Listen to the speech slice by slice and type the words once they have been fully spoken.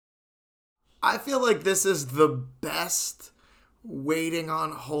I feel like this is the best waiting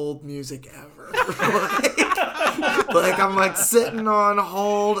on hold music ever. like I'm like sitting on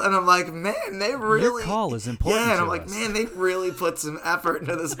hold and I'm like, man, they really... Your call is important. Yeah, and I'm to like, us. man, they really put some effort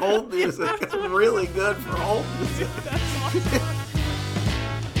into this hold music. It's really good for hold music.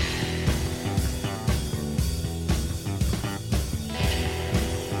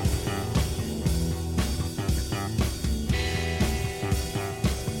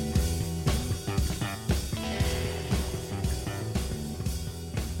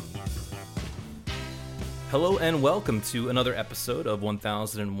 Hello and welcome to another episode of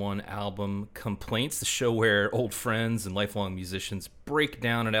 1001 Album Complaints, the show where old friends and lifelong musicians break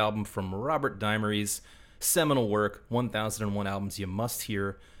down an album from Robert Dimery's seminal work, 1001 Albums You Must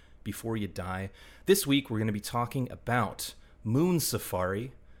Hear Before You Die. This week we're going to be talking about Moon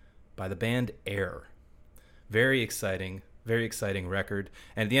Safari by the band Air. Very exciting record.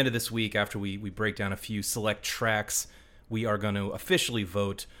 And at the end of this week, after we break down a few select tracks, we are going to officially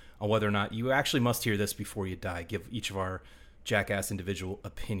vote on whether or not you actually must hear this before you die, give each of our jackass individual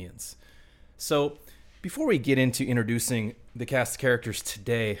opinions. So, before we get into introducing the cast of characters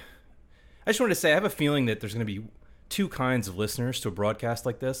today, I just wanted to say I have a feeling that there's going to be two kinds of listeners to a broadcast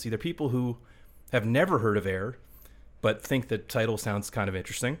like this. Either people who have never heard of Air, but think the title sounds kind of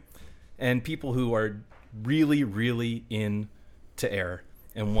interesting, and people who are really, really into Air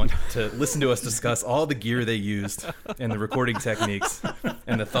and want to listen to us discuss all the gear they used and the recording techniques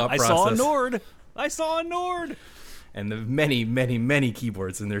and the thought process. I saw a Nord. And the many, many, many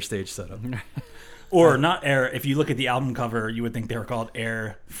keyboards in their stage setup. Or not Air. If you look at the album cover, you would think they were called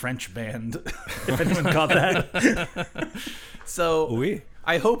Air French Band, if anyone caught that. So Oui.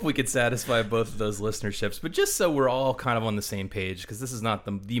 I hope we could satisfy both of those listenerships, but just so we're all kind of on the same page, because this is not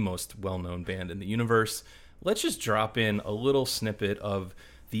the most well-known band in the universe, let's just drop in a little snippet of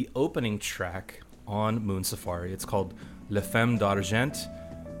the opening track on Moon Safari. It's called Le Femme d'Argent,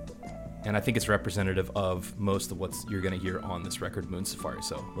 and I think it's representative of most of what you're going to hear on this record, Moon Safari.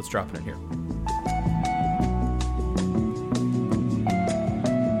 So let's drop it in here.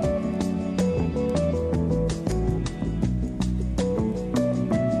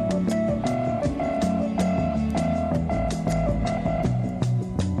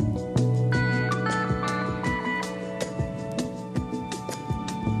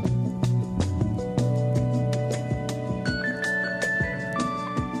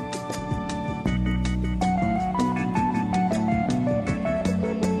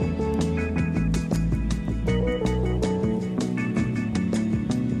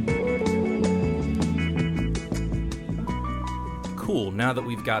 Now that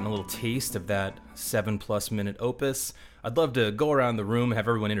we've gotten a little taste of that 7+ minute opus, I'd love to go around the room, have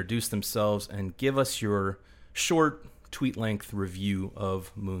everyone introduce themselves, and give us your short tweet-length review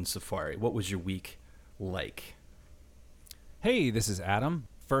of Moon Safari. What was your week like? Hey, this is Adam.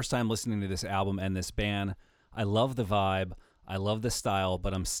 First time listening to this album and this band. I love the vibe. I love the style,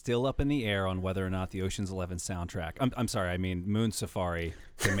 but I'm still up in the air on whether or not the Ocean's 11 soundtrack, I'm sorry, I mean Moon Safari,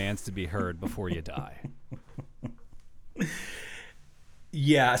 demands to be heard before you die.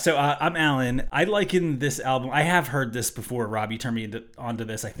 Yeah, so I'm Alan. I liken this album. I have heard this before. Rob, you turned me onto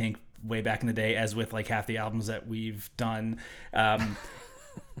this, I think, way back in the day, as with like half the albums that we've done.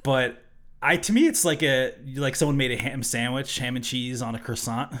 But to me, it's like someone made a ham sandwich, ham and cheese on a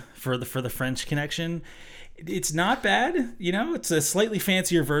croissant for the French connection. It's not bad, you know. It's a slightly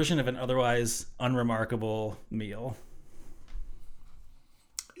fancier version of an otherwise unremarkable meal.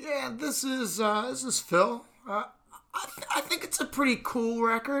 Yeah, this is Phil. I think it's a pretty cool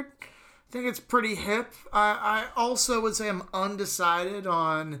record. I think it's pretty hip. I also would say I'm undecided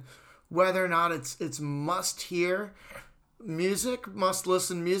on whether or not it's must-hear music,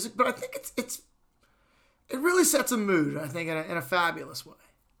 must-listen music, but I think it really sets a mood, I think, in a fabulous way.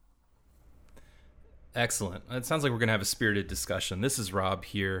 Excellent. It sounds like we're going to have a spirited discussion. This is Rob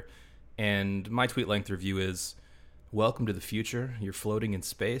here, and my tweet-length review is, welcome to the future. You're floating in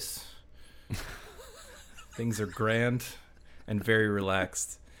space. Things are grand and very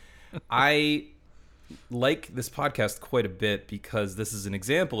relaxed. I like this podcast quite a bit because this is an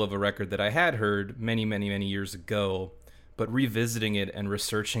example of a record that I had heard many, many, many years ago, but revisiting it and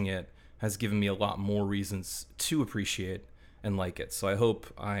researching it has given me a lot more reasons to appreciate and like it. So I hope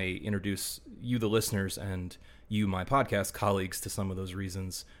I introduce you, the listeners, and you, my podcast colleagues, to some of those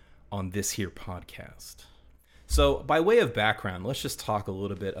reasons on this here podcast. So by way of background, let's just talk a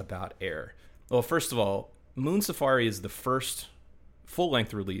little bit about Air. Well, first of all, Moon Safari is the first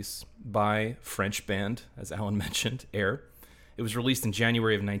full-length release by French band, as Alan mentioned, Air. It was released in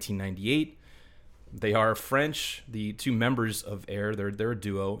January of 1998. They are French. The two members of Air, they're a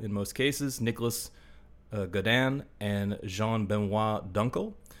duo in most cases, Nicolas Godin and Jean-Benoit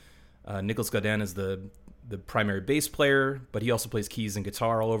Dunkel. Nicolas Godin is the primary bass player, but he also plays keys and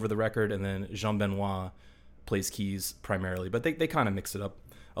guitar all over the record, and then Jean-Benoit plays keys primarily, but they kind of mix it up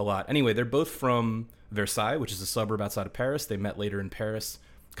a lot. Anyway, they're both from Versailles, which is a suburb outside of Paris. They met later in Paris,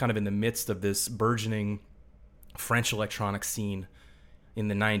 kind of in the midst of this burgeoning French electronic scene in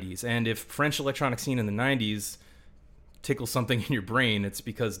the 90s. And if French electronic scene in the 90s tickles something in your brain, it's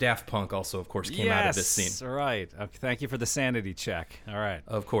because Daft Punk also, of course, came out of this scene. Yes, all right. Okay, thank you for the sanity check. All right.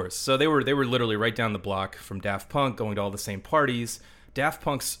 Of course. So they were literally right down the block from Daft Punk, going to all the same parties. Daft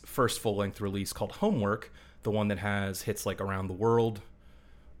Punk's first full-length release, called Homework, the one that has hits like Around the World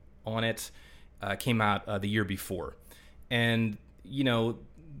on it, came out the year before. And, you know,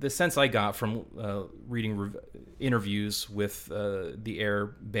 the sense I got from reading interviews with the Air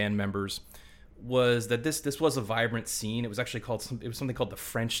band members was that this was a vibrant scene. It was actually something called the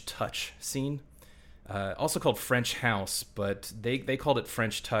French Touch scene, also called French House, but they called it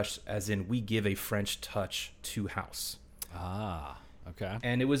French Touch as in we give a French touch to house. Ah, okay.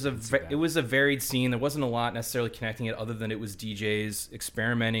 And it was a varied scene. There wasn't a lot necessarily connecting it, other than it was DJs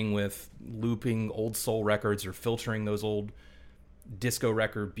experimenting with looping old soul records or filtering those old disco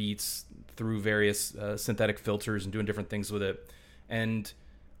record beats through various synthetic filters and doing different things with it. And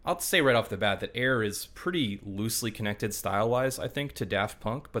I'll say right off the bat that Air is pretty loosely connected style-wise, I think, to Daft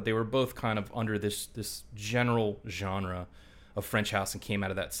Punk, but they were both kind of under this general genre of French house and came out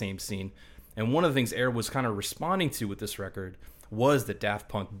of that same scene. And one of the things Air was kind of responding to with this record was that Daft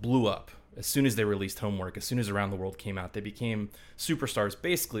Punk blew up as soon as they released Homework. As soon as Around the World came out, they became superstars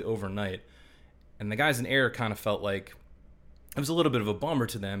basically overnight. And the guys in Air kind of felt like it was a little bit of a bummer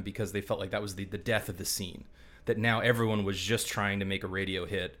to them, because they felt like that was the death of the scene, that now everyone was just trying to make a radio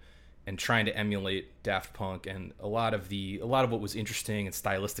hit and trying to emulate Daft Punk, and a lot of what was interesting and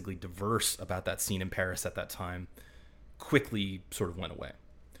stylistically diverse about that scene in Paris at that time quickly sort of went away.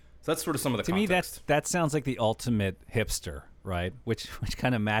 So that's sort of some of the context. To me, that sounds like the ultimate hipster, right? Which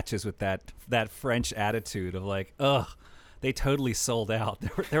kind of matches with that French attitude of like, ugh, they totally sold out.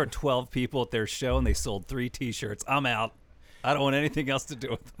 There were 12 people at their show and they sold 3 T-shirts. I'm out. I don't want anything else to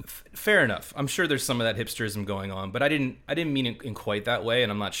do with them. Fair enough. I'm sure there's some of that hipsterism going on, but I didn't mean it in quite that way,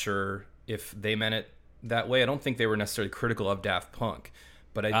 and I'm not sure if they meant it that way. I don't think they were necessarily critical of Daft Punk,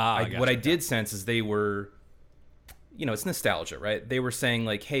 but what I did sense is they were, you know, it's nostalgia, right? They were saying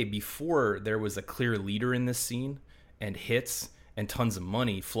like, hey, before there was a clear leader in this scene and hits and tons of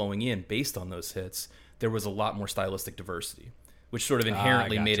money flowing in based on those hits, there was a lot more stylistic diversity, which sort of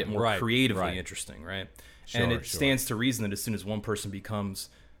inherently made it more creatively interesting, right? Sure, and it stands to reason that as soon as one person becomes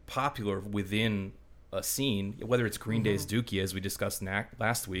popular within a scene, whether it's Green Day's Dookie, as we discussed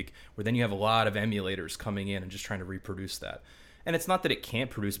last week, where then you have a lot of emulators coming in and just trying to reproduce that. And it's not that it can't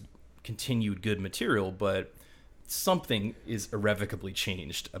produce continued good material, but something is irrevocably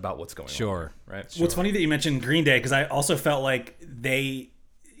changed about what's going on. Right? Well, it's funny that you mentioned Green Day, because I also felt like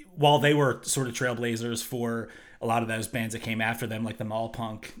while they were sort of trailblazers for a lot of those bands that came after them, like the mall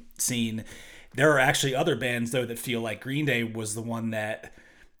punk scene, there are actually other bands, though, that feel like Green Day was the one that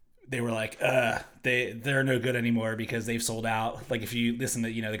they were like, they're no good anymore because they've sold out. Like if you listen to,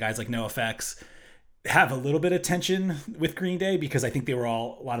 you know, the guys like NoFX have a little bit of tension with Green Day, because I think a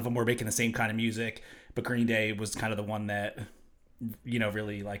lot of them were making the same kind of music, but Green Day was kind of the one that, you know,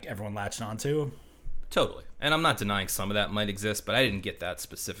 really like everyone latched onto. Totally. And I'm not denying some of that might exist, but I didn't get that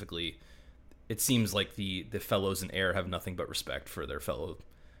specifically. It seems like the fellows in Air have nothing but respect for their fellow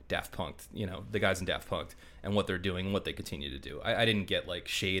Daft Punk, you know, the guys in Daft Punk and what they're doing and what they continue to do. I didn't get like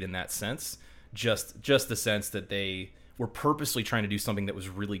shade in that sense, just the sense that they were purposely trying to do something that was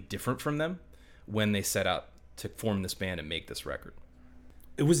really different from them when they set out to form this band and make this record.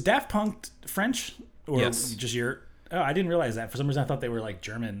 It was Daft Punk French, or yes. Just your? Oh, I didn't realize that. For some reason, I thought they were like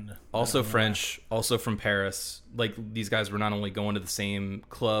German. Also French, also from Paris. Like these guys were not only going to the same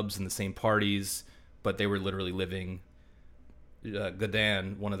clubs and the same parties, but they were literally living.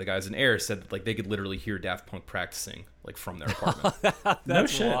 Godin, one of the guys in Air, said that like they could literally hear Daft Punk practicing like from their apartment.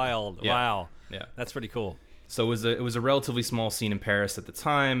 That's wild. Yeah. Wow. Yeah, that's pretty cool. So it was a relatively small scene in Paris at the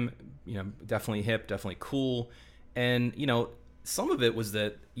time. You know, definitely hip, definitely cool, and you know, some of it was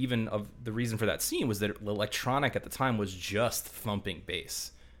that even of the reason for that scene was that electronic at the time was just thumping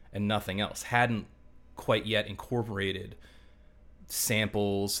bass and nothing else. Hadn't quite yet incorporated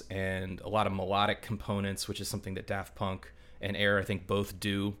samples and a lot of melodic components, which is something that Daft Punk and Air, I think, both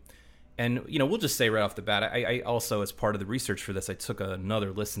do. And, you know, we'll just say right off the bat, I also, as part of the research for this, I took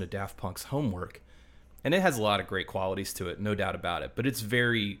another listen to Daft Punk's Homework. And it has a lot of great qualities to it, no doubt about it. But it's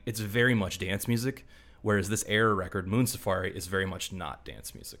very much dance music, whereas this Air record, Moon Safari, is very much not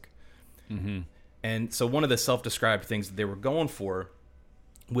dance music. Mm-hmm. And so one of the self-described things that they were going for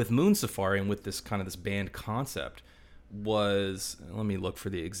with Moon Safari and with this kind of this band concept was, let me look for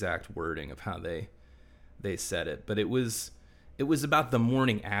the exact wording of how they said it, but it was about the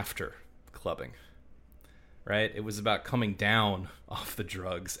morning after clubbing, right? It was about coming down off the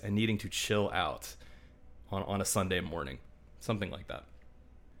drugs and needing to chill out on a Sunday morning, something like that.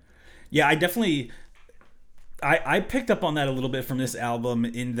 Yeah, I definitely, I picked up on that a little bit from this album,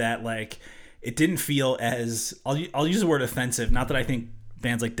 in that, like, it didn't feel as, I'll use the word offensive, not that I think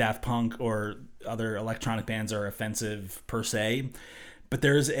bands like Daft Punk or other electronic bands are offensive per se, but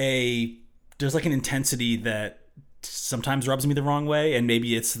there's like an intensity that sometimes rubs me the wrong way, and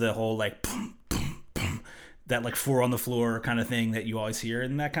maybe it's the whole like boom, boom, boom, that like 4 on the floor kind of thing that you always hear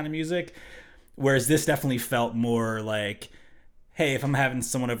in that kind of music. Whereas this definitely felt more like, hey, if I'm having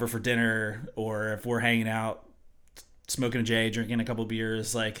someone over for dinner, or if we're hanging out, smoking a J, drinking a couple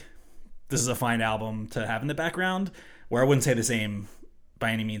beers, like, this is a fine album to have in the background. Where I wouldn't say the same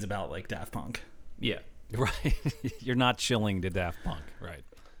by any means about like Daft Punk. Yeah. Right. You're not chilling to Daft Punk, right?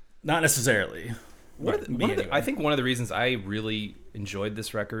 Not necessarily. I think one of the reasons I really enjoyed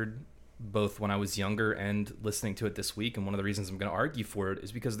this record, both when I was younger and listening to it this week, and one of the reasons I'm going to argue for it,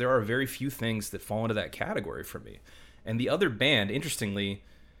 is because there are very few things that fall into that category for me. And the other band, interestingly,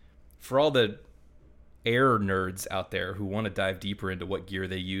 for all the Air nerds out there who want to dive deeper into what gear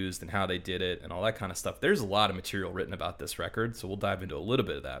they used and how they did it and all that kind of stuff, there's a lot of material written about this record, so we'll dive into a little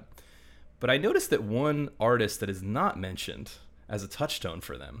bit of that. But I noticed that one artist that is not mentioned as a touchstone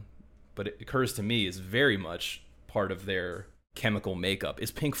for them, but it occurs to me is very much part of their chemical makeup,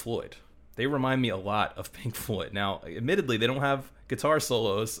 is Pink Floyd. They remind me a lot of Pink Floyd. Now, admittedly, they don't have guitar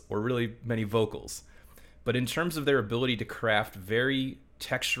solos or really many vocals, but in terms of their ability to craft very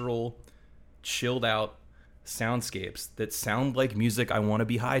textural, chilled out soundscapes that sound like music I want to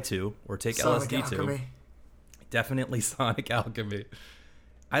be high to or take Sonic LSD Alchemy. to. Definitely Sonic Alchemy.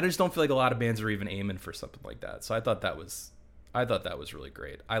 I just don't feel like a lot of bands are even aiming for something like that. So I thought that was really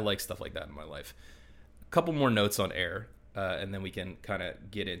great. I like stuff like that in my life. A couple more notes on Air, and then we can kind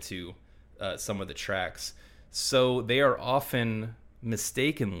of get into some of the tracks. So they are often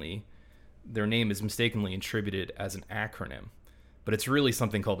their name is mistakenly attributed as an acronym, but it's really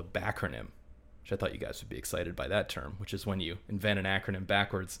something called a backronym, which I thought you guys would be excited by that term, which is when you invent an acronym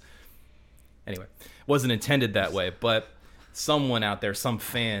backwards. Anyway, wasn't intended that way, but someone out there, some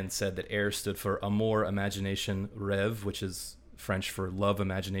fan, said that Air stood for Amour, Imagination, Rêve, which is French for love,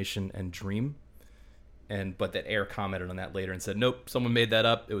 imagination, and dream. But that Air commented on that later and said, nope, someone made that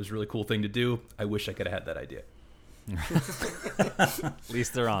up. It was a really cool thing to do. I wish I could have had that idea. At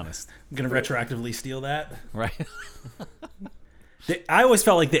least they're honest. I'm going to retroactively steal that. Right. I always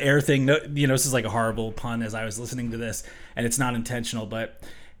felt like the Air thing, this is like a horrible pun as I was listening to this, and it's not intentional, but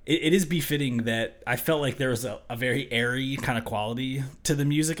it is befitting that I felt like there was a very airy kind of quality to the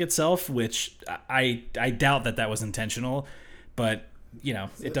music itself, which I doubt that was intentional, but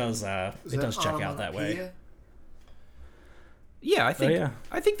it does check out that way. Yeah,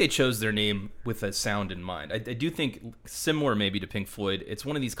 I think they chose their name with a sound in mind. I do think, similar maybe to Pink Floyd, it's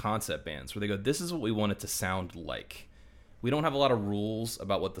one of these concept bands where they go, this is what we want it to sound like. We don't have a lot of rules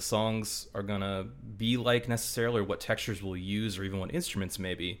about what the songs are going to be like necessarily, or what textures we'll use, or even what instruments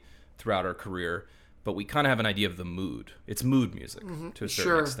maybe throughout our career, but we kind of have an idea of the mood. It's mood music to a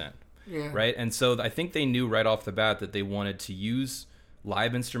certain extent. Yeah. Right? And so I think they knew right off the bat that they wanted to use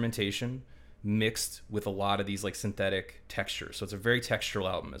live instrumentation mixed with a lot of these like synthetic textures. So it's a very textural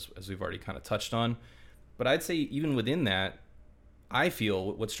album, as we've already kind of touched on. But I'd say even within that, I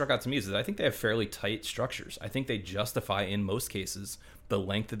feel what struck out to me is that I think they have fairly tight structures. I think they justify, in most cases, the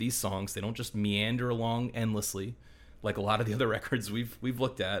length of these songs. They don't just meander along endlessly like a lot of the other records we've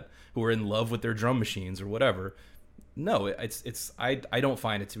looked at who are in love with their drum machines or whatever. No, I don't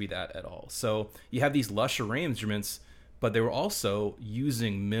find it to be that at all. So you have these lush arrangements, but they were also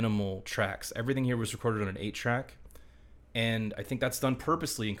using minimal tracks. Everything here was recorded on an 8-track, and I think that's done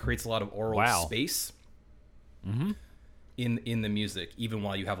purposely and creates a lot of oral space in the music, even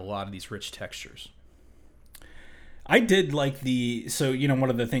while you have a lot of these rich textures. I did like one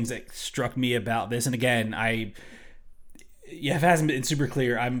of the things that struck me about this, and again, if it hasn't been super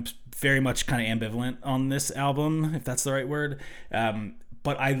clear, I'm very much kind of ambivalent on this album, if that's the right word.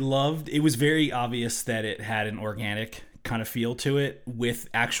 But it was very obvious that it had an organic kind of feel to it with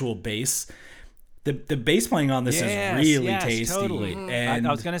actual bass. The bass playing on this is really tasty. Totally. And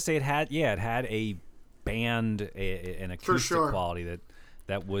I was going to say it had a band, an acoustic quality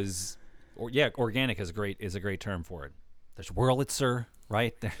that was organic is a great term for it. There's Wurlitzer,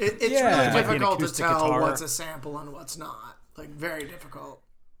 right? It's Yeah. really difficult to acoustic tell guitar. what's a sample and what's not. Like, very difficult.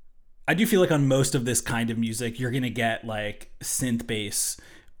 I do feel like on most of this kind of music, you're going to get like synth bass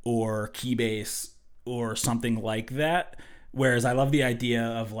or key bass or something like that. Whereas I love the idea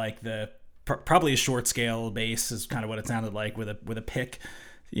of like the probably a short scale bass is kind of what it sounded like with a pick,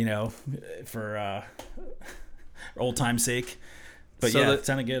 you know, for old time's sake. But So it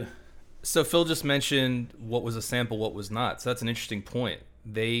sounded good. So Phil just mentioned what was a sample, what was not. So that's an interesting point.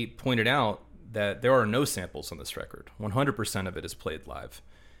 They pointed out that there are no samples on this record. 100% of it is played live.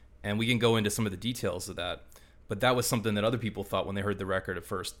 And we can go into some of the details of that. But that was something that other people thought when they heard the record at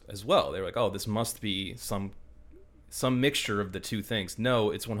first as well. They were like, oh, this must be some mixture of the two things.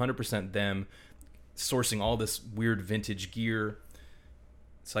 No, it's 100% them sourcing all this weird vintage gear.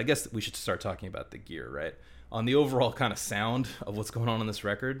 So I guess we should start talking about the gear, right? On the overall kind of sound of what's going on this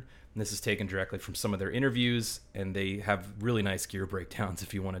record, and this is taken directly from some of their interviews, and they have really nice gear breakdowns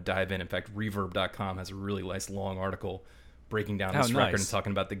if you want to dive in. In fact, Reverb.com has a really nice long article breaking down this record and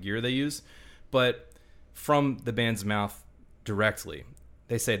talking about the gear they use. But from the band's mouth directly,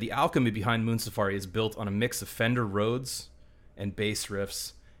 they say the alchemy behind Moon Safari is built on a mix of Fender Rhodes and bass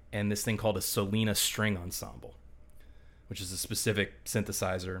riffs and this thing called a Solina string ensemble, which is a specific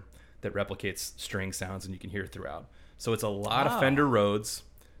synthesizer that replicates string sounds and you can hear it throughout. So it's a lot of Fender Rhodes.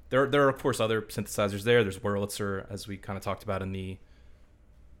 There are, of course, other synthesizers there. There's Wurlitzer, as we kind of talked about in the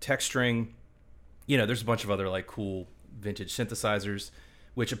tech string. You know, there's a bunch of other like cool vintage synthesizers,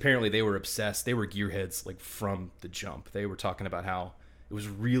 which apparently they were obsessed. They were gearheads like from the jump. They were talking about how it was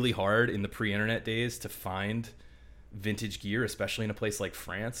really hard in the pre-internet days to find vintage gear, especially in a place like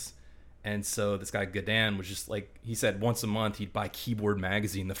France. And so this guy Gadan was just like, he said once a month he'd buy Keyboard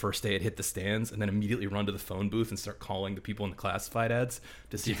magazine the first day it hit the stands and then immediately run to the phone booth and start calling the people in the classified ads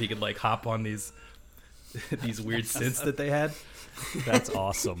to see if he could like hop on these weird synths that they had. That's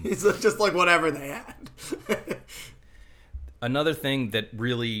awesome. It's just like whatever they had. Another thing that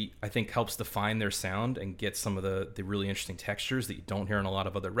really, I think, helps define their sound and get some of the really interesting textures that you don't hear on a lot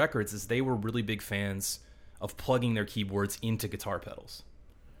of other records is they were really big fans of plugging their keyboards into guitar pedals.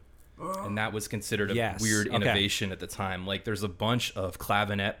 And that was considered a weird innovation at the time. Like, there's a bunch of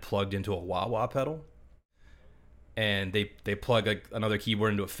clavinet plugged into a wah-wah pedal. And they plug another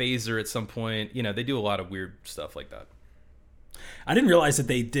keyboard into a phaser at some point. You know, they do a lot of weird stuff like that. I didn't realize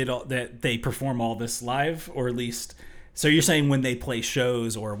that they perform all this live, or at least... So you're saying when they play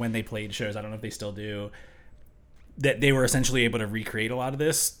shows, or when they played shows, I don't know if they still do, that they were essentially able to recreate a lot of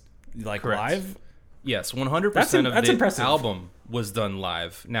this, like, Correct. Live? Yes, 100% That's of the impressive. album was done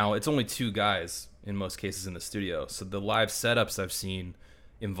live. Now, it's only two guys in most cases in the studio. So the live setups I've seen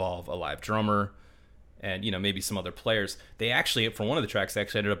involve a live drummer and, you know, maybe some other players. They actually, for one of the tracks, they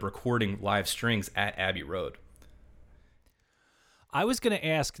actually ended up recording live strings at Abbey Road. I was going to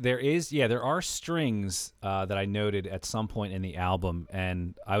ask, there are strings that I noted at some point in the album,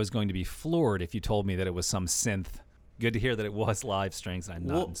 and I was going to be floored if you told me that it was some synth. Good to hear that it was live strings, and I'm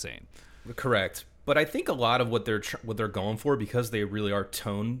not insane. Correct. But I think a lot of what they're going for, because they really are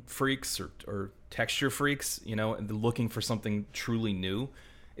tone freaks or texture freaks, you know, and they're looking for something truly new,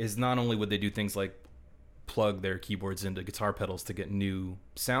 is not only would they do things like plug their keyboards into guitar pedals to get new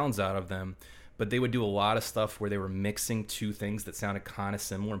sounds out of them, but they would do a lot of stuff where they were mixing two things that sounded kind of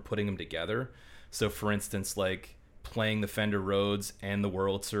similar and putting them together. So, for instance, like playing the Fender Rhodes and the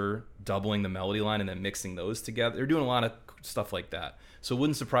Wurlitzer, doubling the melody line and then mixing those together. They're doing a lot of stuff like that. So it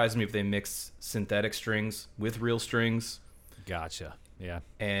wouldn't surprise me if they mixed synthetic strings with real strings. Gotcha. Yeah.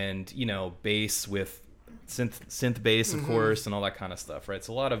 And, you know, bass with synth bass, of course, and all that kind of stuff, right?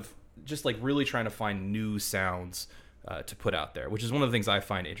 So a lot of just like really trying to find new sounds to put out there, which is one of the things I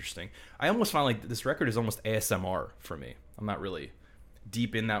find interesting. I almost find like this record is almost ASMR for me. I'm not really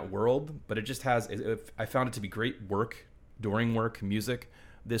deep in that world, but it just has, I found it to be great work, during work music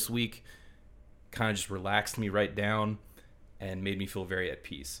this week. Kind of just relaxed me right down and made me feel very at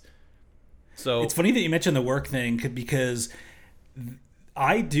peace. So it's funny that you mentioned the work thing, because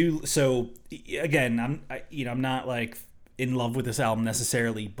I do. So again, I'm not like in love with this album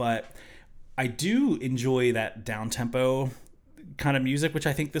necessarily, but I do enjoy that down tempo kind of music, which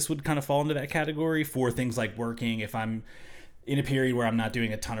I think this would kind of fall into that category for things like working. If I'm in a period where I'm not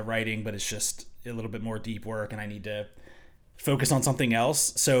doing a ton of writing, but it's just a little bit more deep work and I need to focus on something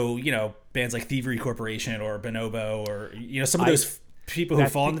else. So, you know, bands like Thievery Corporation or Bonobo or, you know, some of those people who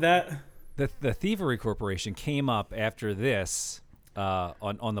fall into that. The Thievery Corporation came up after this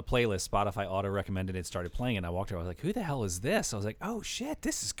on the playlist. Spotify auto recommended it, started playing, and I walked over. I was like, "Who the hell is this?" I was like, "Oh shit,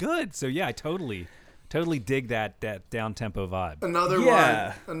 this is good." So yeah, I totally Totally dig that down tempo vibe.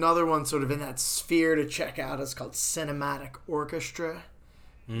 Another one sort of in that sphere to check out is called Cinematic Orchestra.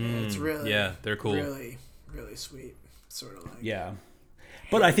 It's really they're cool. Really, really sweet. Sort of like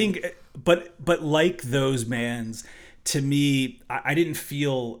But I think, but like those bands, to me, I didn't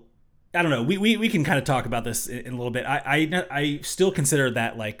feel. I don't know. We can kind of talk about this in a little bit. I still consider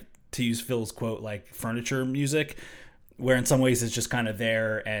that, like, to use Phil's quote, like furniture music, where in some ways it's just kind of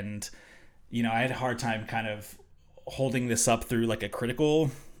there. And, you know, I had a hard time kind of holding this up through like a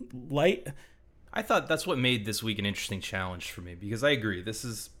critical light. I thought that's what made this week an interesting challenge for me, because I agree. It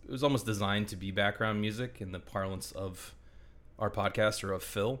was almost designed to be background music in the parlance of our podcast or of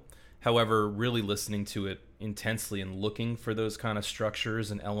Phil. However, really listening to it intensely and looking for those kind of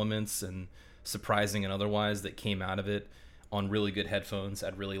structures and elements and surprising and otherwise that came out of it on really good headphones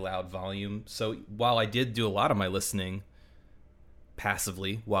at really loud volume. So while I did do a lot of my listening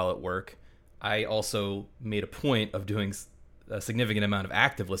passively while at work, I also made a point of doing a significant amount of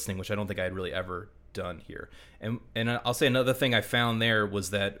active listening, which I don't think I had really ever done here. And I'll say another thing I found there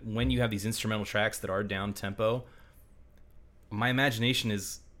was that when you have these instrumental tracks that are down tempo, my imagination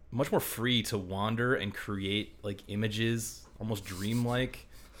is much more free to wander and create like images, almost dreamlike.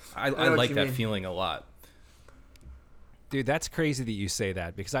 I like that feeling a lot. Dude, that's crazy that you say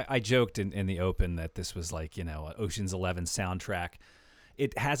that, because I joked in the open that this was like, you know, Ocean's 11 soundtrack.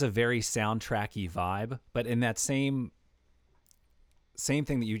 It has a very soundtracky vibe, but in that same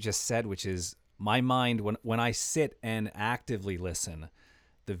thing that you just said, which is my mind, when I sit and actively listen,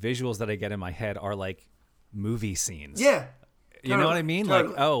 the visuals that I get in my head are like movie scenes. Yeah. You know what I mean?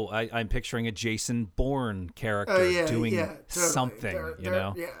 Totally. Like, I'm picturing a Jason Bourne character doing totally. something, you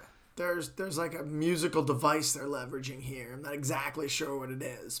know? Yeah. There's like a musical device they're leveraging here. I'm not exactly sure what it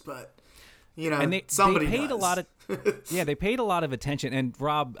is, but, you know, and somebody they paid does. a lot of they paid a lot of attention. And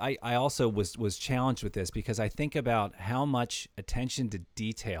Rob, I also was challenged with this, because I think about how much attention to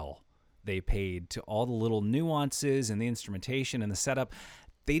detail they paid to all the little nuances and the instrumentation and the setup.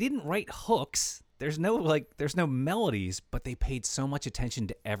 They didn't write hooks. There's no melodies, but they paid so much attention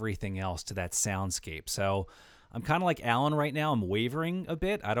to everything else, to that soundscape. So I'm kind of like Alan right now. I'm wavering a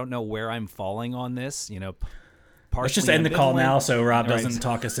bit. I don't know where I'm falling on this, you know. Let's just end the call now so Rob doesn't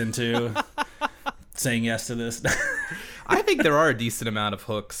talk us into saying yes to this. I think there are a decent amount of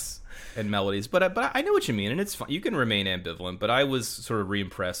hooks and melodies, but I know what you mean, and it's fun. You can remain ambivalent, but I was sort of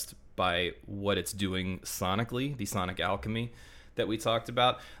re-impressed by what it's doing sonically, the sonic alchemy that we talked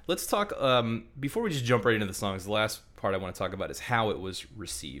about. Let's talk, before we just jump right into the songs, the last part I want to talk about is how it was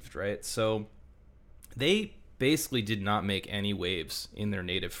received, right? So they basically did not make any waves in their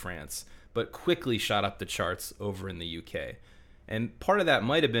native France, but quickly shot up the charts over in the UK. And part of that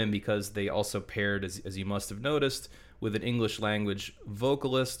might have been because they also paired, as you must have noticed, with an English language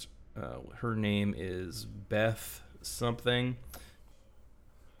vocalist. Her name is Beth something.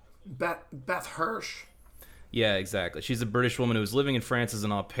 Beth Hirsch. Yeah, exactly. She's a British woman who was living in France as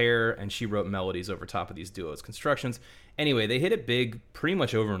an au pair, and she wrote melodies over top of these duos' constructions. Anyway, they hit it big pretty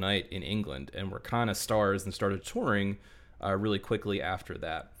much overnight in England and were kind of stars and started touring really quickly after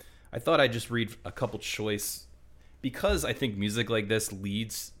that. I thought I'd just read a couple choice, because I think music like this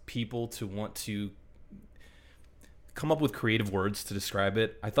leads people to want to come up with creative words to describe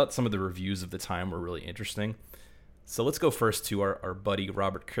it. I thought some of the reviews of the time were really interesting. So let's go first to our buddy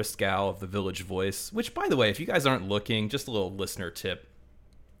Robert Christgau of The Village Voice, which, by the way, if you guys aren't looking, just a little listener tip,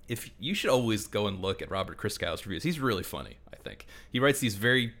 if you should always go and look at Robert Christgau's reviews. He's really funny, I think. He writes these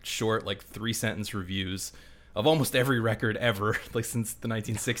very short, like 3-sentence reviews of almost every record ever, like since the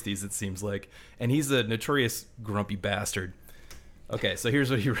 1960s, it seems like. And he's a notorious grumpy bastard. Okay, so here's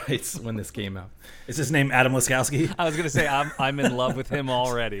what he writes when this came out. Is his name Adam Laskowski? I was gonna say I'm in love with him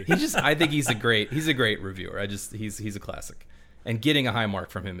already. I think he's a great reviewer. He's a classic, and getting a high mark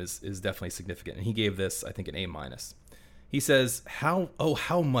from him is definitely significant. And he gave this, I think, an A-. He says, how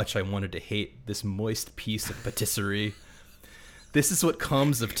much I wanted to hate this moist piece of patisserie. This is what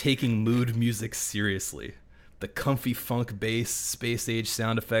comes of taking mood music seriously. The comfy funk bass, space-age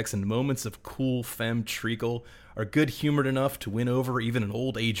sound effects, and moments of cool femme treacle are good-humored enough to win over even an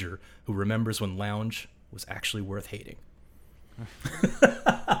old ager who remembers when lounge was actually worth hating.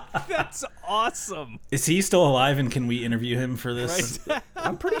 That's awesome. Is he still alive, and can we interview him for this? Right?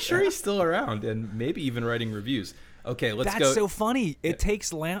 I'm pretty sure he's still around and maybe even writing reviews. Okay, let's go. That's so funny. It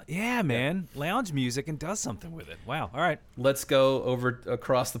takes lounge music and does something with it. Wow. All right. Let's go over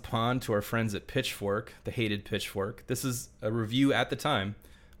across the pond to our friends at Pitchfork, the hated Pitchfork. This is a review at the time,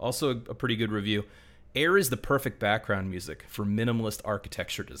 also a pretty good review. Air is the perfect background music for minimalist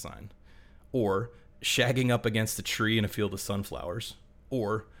architecture design. Or shagging up against a tree in a field of sunflowers.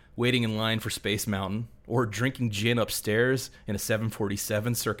 or waiting in line for Space Mountain, or drinking gin upstairs in a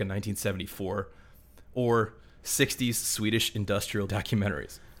 747 circa 1974, or 60s Swedish industrial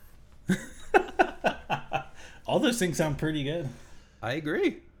documentaries. All those things sound pretty good. I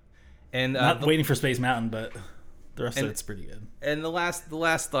agree. And Not Waiting for Space Mountain, but the rest of it's pretty good. And the last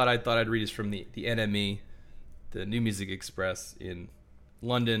thought I'd read is from the NME, the New Music Express in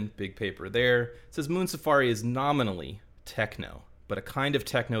London, big paper there. It says Moon Safari is nominally techno, but a kind of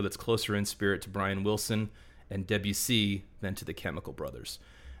techno that's closer in spirit to Brian Wilson and Debussy than to the Chemical Brothers.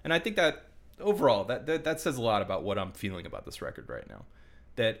 And I think that overall that says a lot about what I'm feeling about this record right now.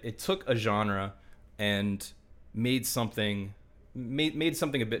 That it took a genre and made something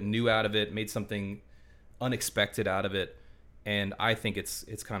a bit new out of it, made something unexpected out of it, and I think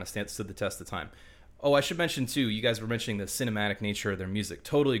it's kind of stood the test of time. Oh, I should mention too, you guys were mentioning the cinematic nature of their music.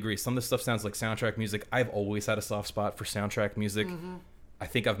 Totally agree. Some of this stuff sounds like soundtrack music. I've always had a soft spot for soundtrack music. Mm-hmm. I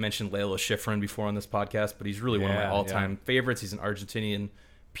think I've mentioned Layla Schifrin before on this podcast, but he's really one of my all-time favorites. He's an Argentinian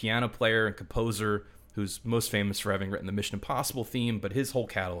piano player and composer who's most famous for having written the Mission Impossible theme, but his whole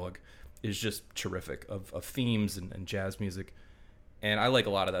catalog is just terrific of themes and jazz music. And I like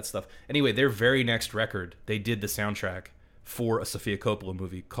a lot of that stuff. Anyway, their very next record, they did the soundtrack for a Sofia Coppola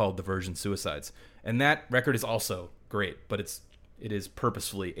movie called The Virgin Suicides. And that record is also great, but it is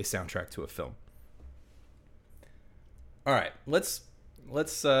purposefully a soundtrack to a film. All right, let's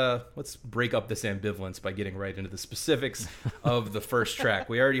break up this ambivalence by getting right into the specifics of the first track.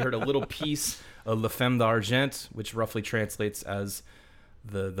 We already heard a little piece of La Femme d'Argent, which roughly translates as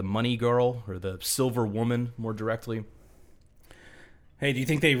the money girl, or the silver woman more directly. Hey, do you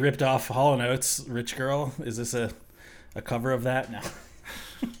think they ripped off Hall & Oates' Rich Girl? Is this a cover of that? No.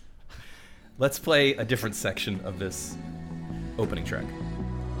 Let's play a different section of this opening track.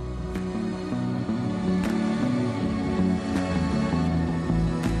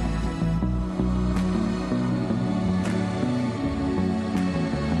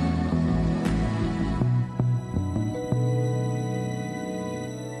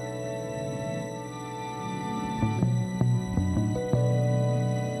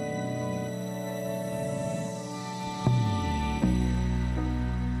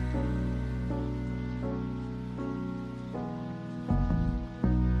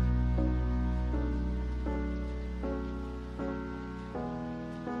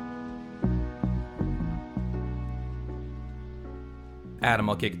 Adam,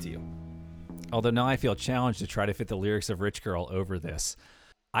 I'll kick it to you. Although now I feel challenged to try to fit the lyrics of Rich Girl over this.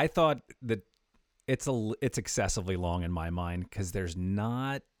 I thought that it's excessively long in my mind because there's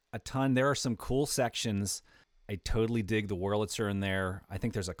not a ton. There are some cool sections. I totally dig the Wurlitzer in there. I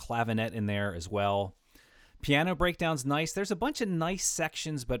think there's a clavinet in there as well. Piano breakdown's nice. There's a bunch of nice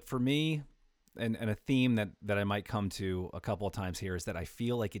sections, but for me, and a theme that I might come to a couple of times here is that I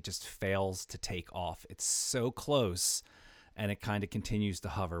feel like it just fails to take off. It's so close, and it kind of continues to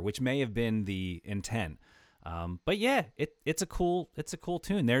hover, which may have been the intent. But yeah, it's a cool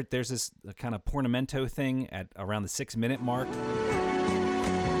tune. There's this kind of portamento thing at around the 6-minute mark.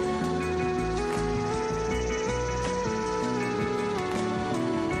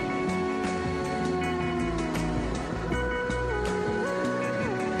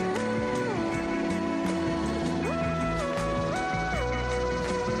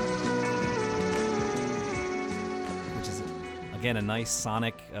 Again, a nice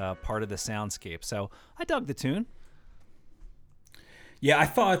sonic part of the soundscape. So I dug the tune. Yeah, I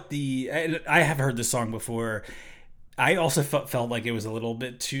thought I have heard this song before. I also felt like it was a little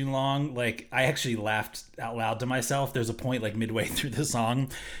bit too long. Like, I actually laughed out loud to myself. There's a point like midway through the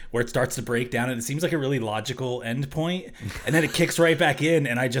song where it starts to break down and it seems like a really logical end point. And then it kicks right back in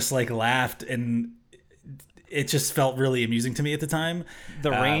and I just like laughed, and it just felt really amusing to me at the time.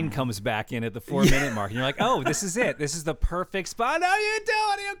 The rain comes back in at the 4-minute mark, and you're like, "Oh, this is it. This is the perfect spot." No, you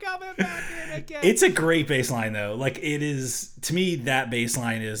don't. You coming back in again. It's a great bass line, though. Like, it is, to me, that bass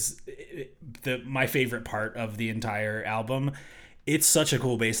line is my favorite part of the entire album. It's such a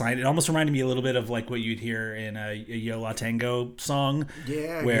cool bass line. It almost reminded me a little bit of like what you'd hear in a Yo La Tengo song.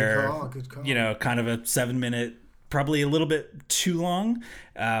 Yeah, where, good call. You know, kind of a 7-minute, probably a little bit too long.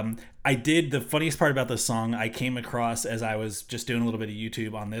 The funniest part about this song I came across as I was just doing a little bit of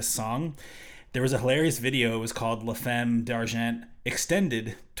YouTube on this song. There was a hilarious video. It was called La Femme d'Argent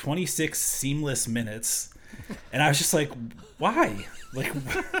Extended 26 Seamless Minutes. And I was just like, why? Like,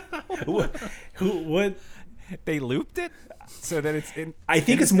 what? They looped it so that it's in. I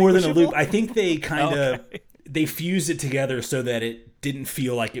think it's more than a loop. I think they kind of they fused it together so that it didn't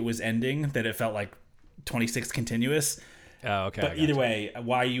feel like it was ending, that it felt like 26 continuous. Oh, okay. But either way,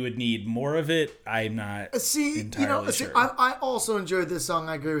 why you would need more of it, I'm not entirely sure. I also enjoyed this song.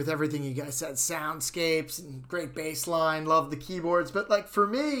 I agree with everything you guys said. Soundscapes and great bass line. Love the keyboards. But, like, for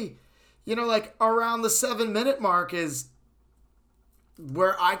me, like, around the 7-minute mark is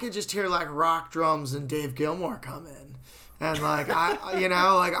where I could just hear, like, rock drums and Dave Gilmour come in. And, like,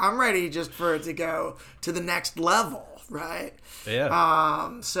 I'm ready just for it to go to the next level, right?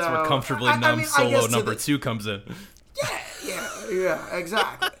 Yeah. So That's where Comfortably Numb solo number 2 comes in. Yeah,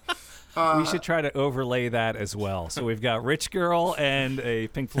 exactly. We should try to overlay that as well. So we've got Rich Girl and a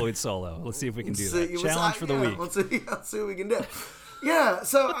Pink Floyd solo. Let's see if we can do that. Challenge for the week. Let's see what we can do. Yeah,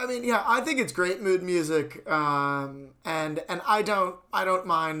 so I think it's great mood music, and I don't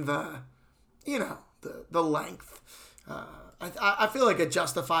mind the length. I feel like it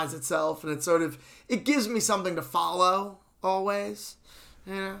justifies itself, and it gives me something to follow always.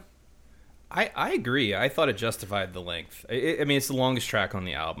 I agree. I thought it justified the length. It's the longest track on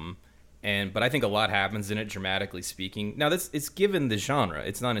the album, but I think a lot happens in it, dramatically speaking. Now, it's given the genre.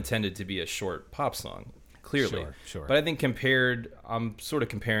 It's not intended to be a short pop song, clearly. Sure. But I think I'm sort of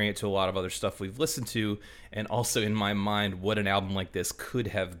comparing it to a lot of other stuff we've listened to, and also in my mind what an album like this could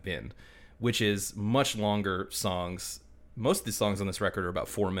have been, which is much longer songs. Most of the songs on this record are about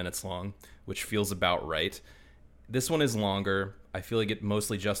 4 minutes long, which feels about right. This one is longer. I feel like it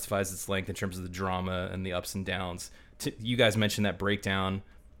mostly justifies its length in terms of the drama and the ups and downs. You guys mentioned that breakdown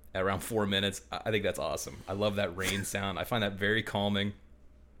at around 4 minutes. I think that's awesome. I love that rain sound. I find that very calming.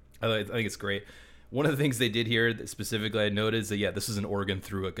 I think it's great. One of the things they did here that specifically I noticed is that, this is an organ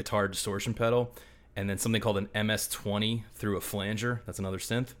through a guitar distortion pedal, and then something called an MS-20 through a flanger. That's another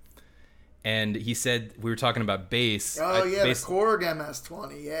synth. And he said, we were talking about bass. The Korg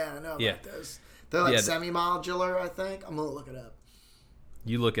MS-20. Yeah, I know about those. They're like semi-modular, I think. I'm going to look it up.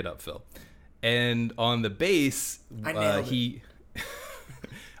 You look it up, Phil. And on the bass,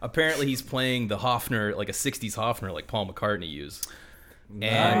 apparently he's playing the Hofner, like a 60s Hofner, like Paul McCartney used.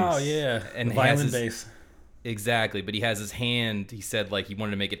 And the violin bass. Exactly, but he has his hand, he said, like, he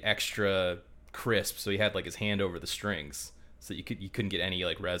wanted to make it extra crisp, so he had, like, his hand over the strings, so you couldn't get any,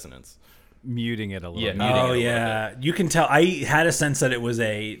 like, resonance. Muting it a little bit. Yeah. You can tell. I had a sense that it was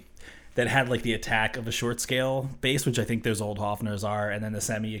that had like the attack of a short scale bass, which I think those old Hofners are, and then the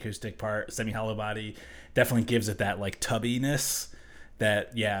semi-acoustic part, semi-hollow body, definitely gives it that like tubbiness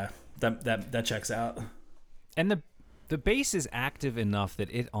that checks out. And the bass is active enough that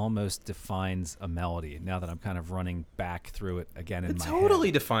it almost defines a melody. Now that I'm kind of running back through it again in my head. It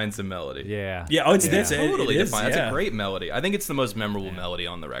totally defines a melody. Yeah. Yeah. Oh, it totally defines. That's a great melody. I think it's the most memorable melody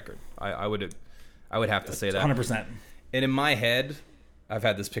on the record. I would have to say that 100%. And in my head, I've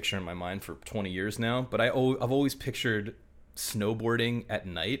had this picture in my mind for 20 years now, but I've always pictured snowboarding at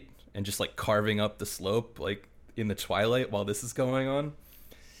night and just like carving up the slope like in the twilight while this is going on.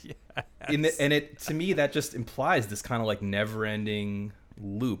 Yes. To me, that just implies this kind of like never-ending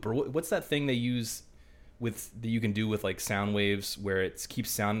loop. Or what's that thing they use that you can do with like sound waves where it keeps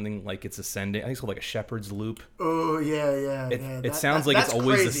sounding like it's ascending? I think it's called like a shepherd's loop. Oh yeah. It sounds like it's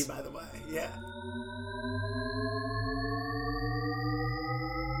always crazy, by the way. Yeah.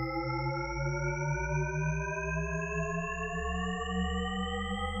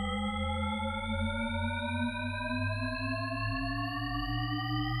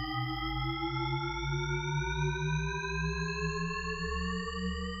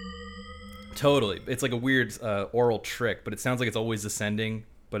 Totally. It's like a weird oral trick, but it sounds like it's always ascending,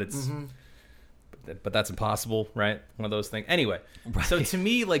 but it's but that's impossible, right? One of those things. Anyway, So to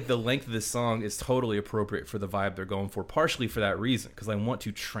me, like the length of this song is totally appropriate for the vibe they're going for, partially for that reason, because I want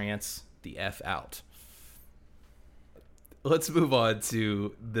to trance the F out. Let's move on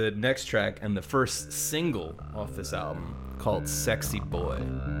to the next track and the first single off this album called Sexy Boy.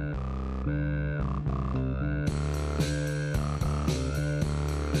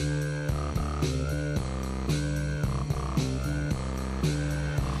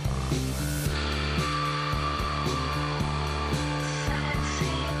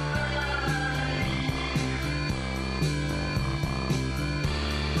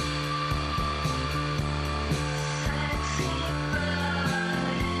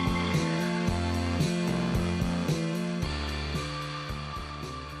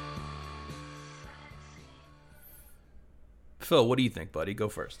 Phil, what do you think, buddy? Go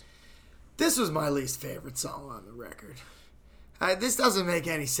first. This was my least favorite song on the record. This doesn't make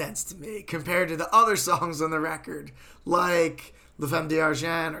any sense to me compared to the other songs on the record, like La Femme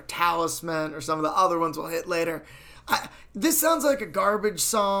d'Argent or Talisman or some of the other ones we'll hit later. This sounds like a garbage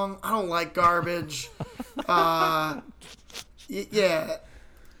song. I don't like garbage. Yeah.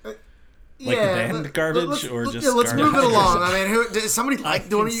 Like the band garbage or just let's garbage? move it along. I mean, does somebody like?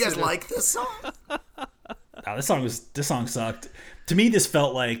 Do one of you guys like this song? Oh, this song sucked. To me, this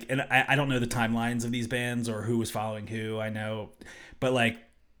felt like, and I don't know the timelines of these bands or who was following who. I know, but like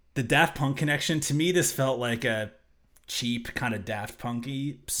the Daft Punk connection. To me, this felt like a cheap kind of Daft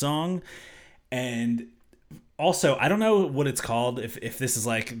Punky song, and also I don't know what it's called. If this is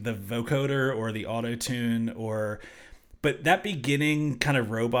like the vocoder or the auto tune or. But that beginning kind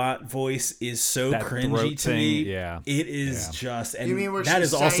of robot voice is so That cringy throat to thing, me. yeah. It is just, and You mean where that she's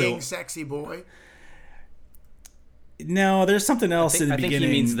is also saying "sexy boy"? no. There's something else in the I think beginning.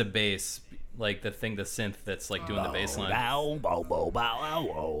 he means the bass, like the synth that's like doing the bass line. Bow, bow, bow, bow, bow,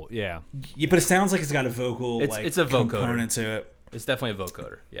 bow. Yeah. Yeah, but it sounds like it's got a vocal It's a vocoder. component to it. It's definitely a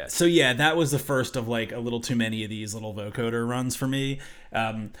vocoder. Yeah. So yeah, that was the first of like a little too many of these little vocoder runs for me.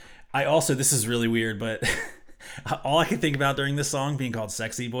 I also, this is really weird, but all I could think about during this song being called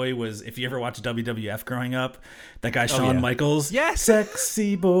 "Sexy Boy" was if you ever watched WWF growing up, that guy Shawn Michaels. Yes!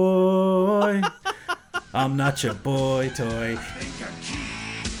 Sexy boy, I'm not your boy toy. think I'm cute.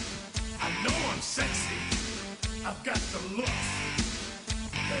 I know I'm sexy. I've got the looks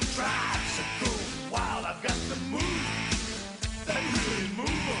that drives a girl wild. I've got the moves that really move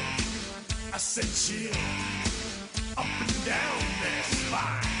 'em. I said chill, up and down their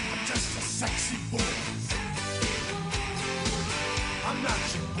spine. I'm just a sexy boy. I'm not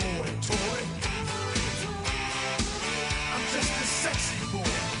your boy toy. I'm just a sexy boy.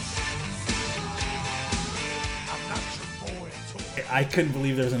 I'm not your boy toy. I couldn't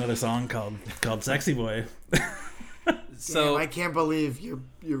believe there was another song called "Sexy Boy." So Damn, I can't believe you're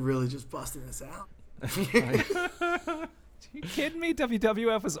really just busting this out. You kidding me?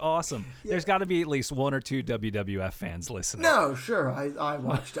 WWF was awesome. There's got to be at least one or two WWF fans listening. No, sure. I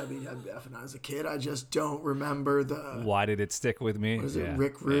watched WWF when I was a kid. I just don't remember the. Why did it stick with me? Was it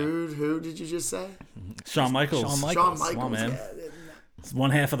Rick Rude? Who did you just say? Shawn Michaels. Shawn Michaels. Shawn Come Michaels. on, man. Yeah, It's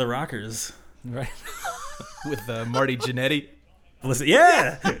one half of the Rockers. Right. with Marty Jannetty. Listen,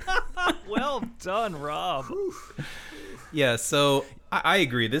 yeah. Well done, Rob. Yeah, so I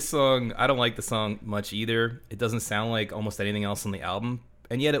agree. This song, I don't like the song much either. It doesn't sound like almost anything else on the album.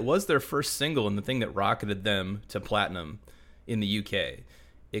 And yet it was their first single and the thing that rocketed them to platinum in the UK.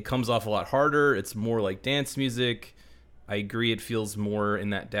 It comes off a lot harder. It's more like dance music. I agree it feels more in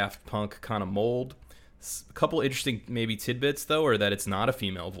that Daft Punk kind of mold. A couple interesting maybe tidbits, though, are that it's not a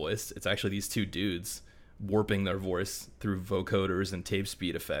female voice. It's actually these two dudes warping their voice through vocoders and tape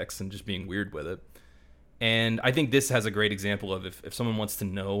speed effects and just being weird with it. And I think this has a great example of if someone wants to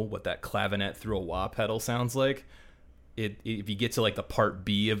know what that clavinet through a wah pedal sounds like, if you get to like the part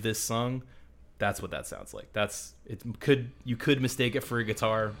B of this song, that's what that sounds like. You could mistake it for a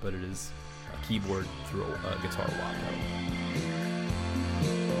guitar, but it is a keyboard through a guitar wah pedal.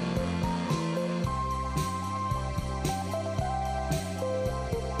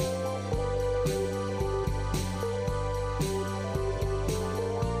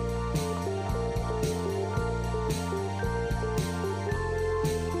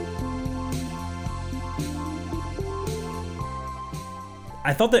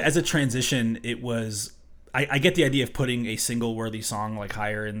 I thought that as a transition, it was. I get the idea of putting a single-worthy song like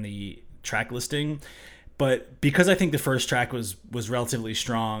higher in the track listing, but because I think the first track was relatively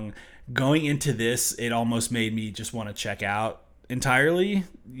strong, going into this, it almost made me just want to check out entirely.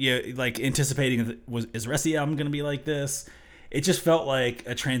 Yeah, like anticipating is the rest of the album going to be like this? It just felt like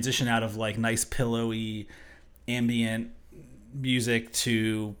a transition out of like nice pillowy ambient music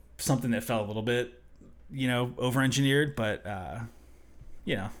to something that felt a little bit, over-engineered, but.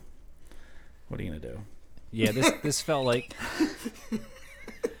 What are you gonna do? Yeah, this felt like the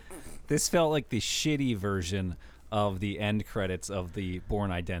shitty version of the end credits of the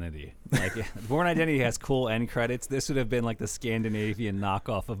Bourne Identity. Like Bourne Identity has cool end credits. This would have been like the Scandinavian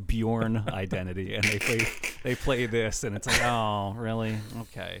knockoff of Bjorn Identity, and they play this, and it's like, oh, really?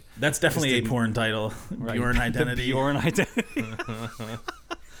 Okay, That's definitely a porn title. right. Bjorn Identity. The Bjorn Identity.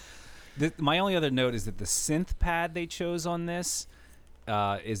 My only other note is that the synth pad they chose on this.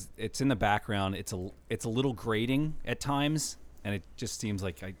 It's in the background. It's a little grating at times, and it just seems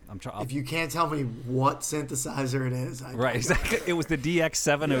like I'm trying. If you can't tell me what synthesizer it is, Right, exactly. It was the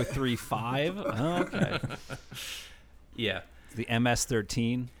DX7035. Oh, okay. Yeah. The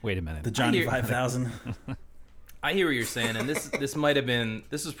MS13. Wait a minute. The Johnny I hear- 5000. I hear what you're saying, and this might have been,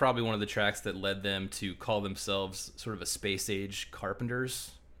 this was probably one of the tracks that led them to call themselves sort of a space age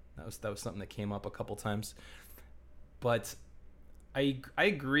Carpenters. That was something that came up a couple times. But I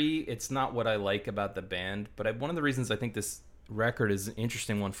agree, it's not what I like about the band, but one of the reasons I think this record is an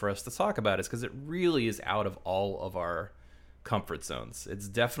interesting one for us to talk about is because it really is out of all of our comfort zones. It's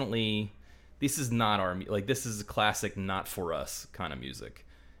definitely this is not like this is a classic, not for us kind of music.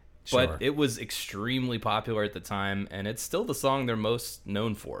 Sure. But it was extremely popular at the time, and it's still the song they're most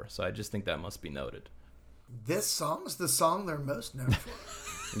known for. So I just think that must be noted. This song is the song they're most known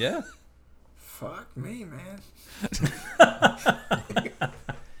for. Yeah. Fuck me, man.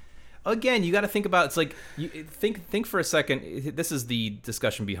 Again, you got to think about, it's like, think for a second. This is the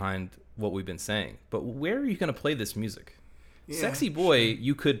discussion behind what we've been saying. But where are you going to play this music? Yeah, Sexy Boy,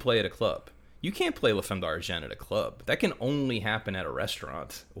 you could play at a club. You can't play La Femme d'Argent at a club. That can only happen at a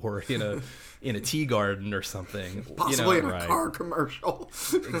restaurant or in a tea garden or something. Possibly in a right. car commercial.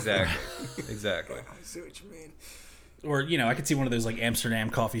 Exactly. I see what you mean. Or, I could see one of those like Amsterdam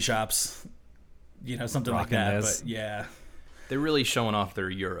coffee shops, something like Rocking that. this. But yeah. They're really showing off their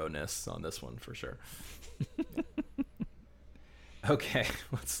Euro-ness on this one for sure. Okay,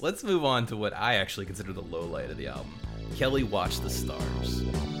 let's move on to what I actually consider the low light of the album. Kelly Watch the Stars.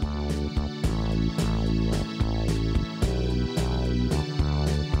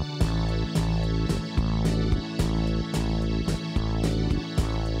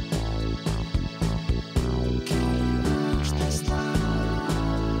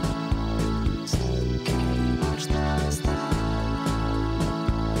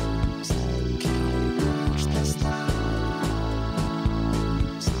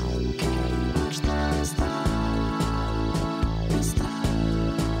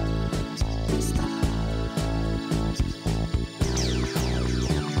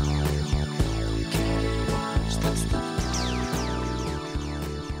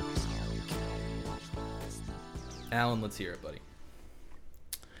 Alan, let's hear it, buddy.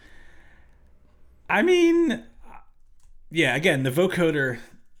 I mean, yeah, again, the vocoder,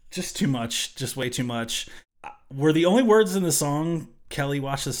 just too much, just way too much. Were the only words in the song Kelly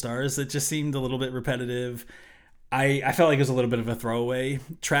Watch the Stars? That just seemed a little bit repetitive. I felt like it was a little bit of a throwaway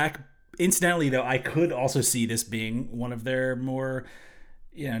track. Incidentally, though, I could also see this being one of their more,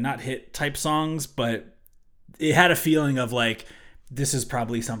 not hit type songs, but it had a feeling of like, this is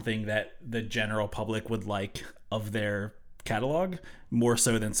probably something that the general public would like of their catalog more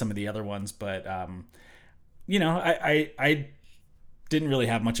so than some of the other ones. But, I didn't really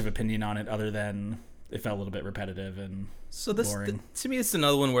have much of an opinion on it other than it felt a little bit repetitive and So this, boring. to me, it's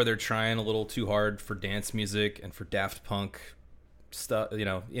another one where they're trying a little too hard for dance music and for Daft Punk stuff,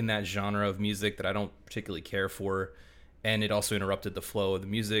 in that genre of music that I don't particularly care for. And it also interrupted the flow of the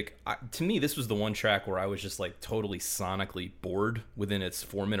music. To me, this was the one track where I was just like totally sonically bored within its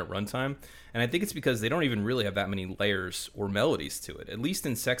 4-minute runtime. And I think it's because they don't even really have that many layers or melodies to it. At least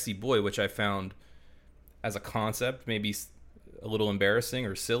in Sexy Boy, which I found as a concept maybe a little embarrassing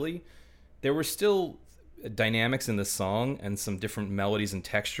or silly, there were still dynamics in the song and some different melodies and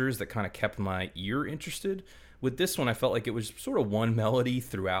textures that kind of kept my ear interested. With this one, I felt like it was sort of one melody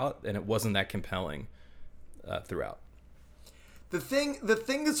throughout, and it wasn't that compelling throughout. The thing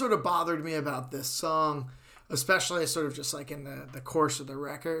that sort of bothered me about this song, especially sort of just like in the course of the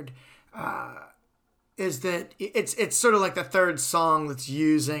record, is that it's sort of like the third song that's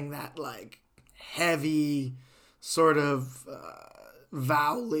using that like heavy sort of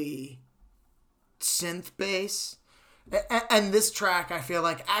vowely synth bass. And this track, I feel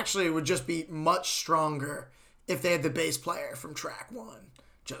like, actually would just be much stronger if they had the bass player from track one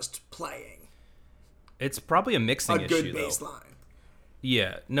just playing It's probably a mixing a issue, good though. bass line.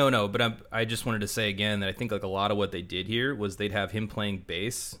 Yeah, no, but I just wanted to say again that I think like a lot of what they did here was they'd have him playing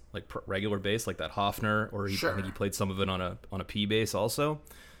bass, like regular bass, like that Hofner, or I think he played some of it on a P bass also,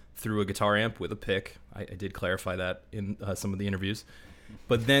 through a guitar amp with a pick. I did clarify that in some of the interviews.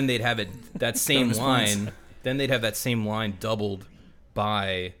 But then they'd have that same line. Then they'd have that same line doubled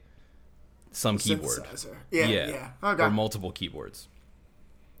by some keyboard. Synthesizer. Yeah. Okay. Or multiple keyboards.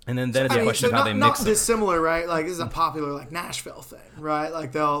 And then it's a I mean, question so of how they not mix it. dissimilar, right? Like this is a popular like Nashville thing, right?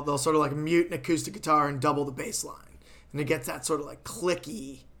 Like they'll sort of like mute an acoustic guitar and double the bass line, and it gets that sort of like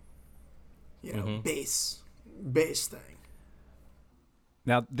clicky, bass thing.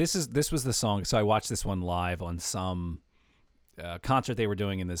 Now this was the song. So I watched this one live on some concert they were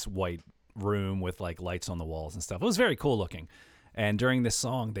doing in this white room with like lights on the walls and stuff. It was very cool looking. And during this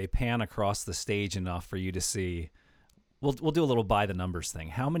song, they pan across the stage enough for you to see. We'll do a little by the numbers thing.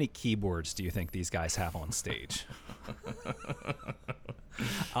 How many keyboards do you think these guys have on stage?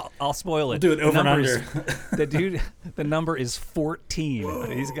 I'll spoil it. We'll do it over and under. The number is 14. Whoa.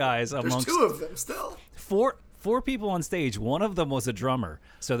 These guys There's amongst two of them still. four people on stage. One of them was a drummer.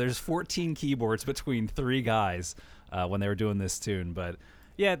 So there's 14 keyboards between 3 guys when they were doing this tune. But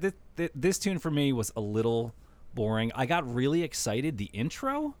yeah, this tune for me was a little boring. I got really excited. The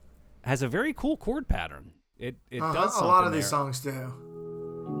intro has a very cool chord pattern. It does something a lot of these there. songs do.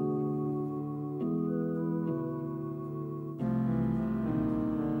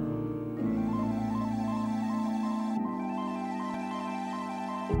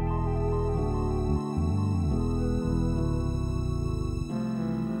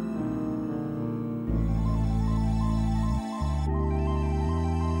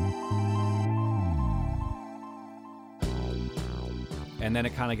 And then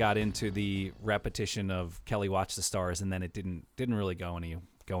it kind of got into the repetition of Kelly Watch the Stars, and then it didn't really go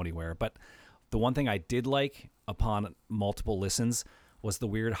anywhere. But the one thing I did like upon multiple listens was the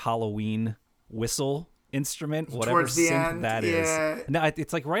weird Halloween whistle instrument, whatever Towards the synth end, that is. yeah. No,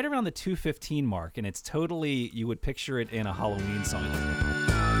 it's like right around the 2:15 mark, and it's totally, you would picture it in a Halloween song.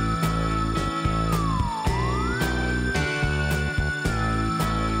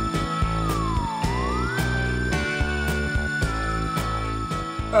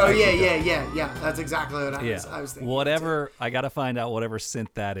 Oh yeah. That's exactly what I Yeah, was thinking. whatever. I got to find out whatever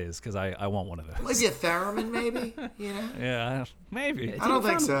synth that is because I want one of those. Maybe a theremin, maybe. You know. Yeah, maybe. I don't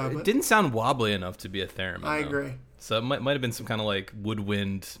think so. It But didn't sound wobbly enough to be a theremin. I though. agree. So it might have been some kind of like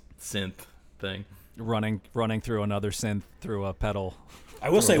woodwind synth thing. Running through another synth through a pedal. I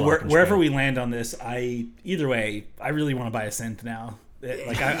will say, Through a lock and wherever chain. we land on this, either way, I really want to buy a synth now.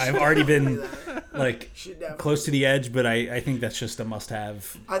 Like I've already been like Should definitely. close to the edge, but I think that's just a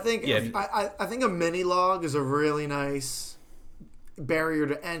must-have. I think Yeah. I think a mini log is a really nice barrier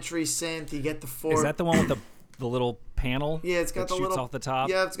to entry synth. You get the four. Is that the one with the little panel? Yeah, it's got that the shoots little off the top.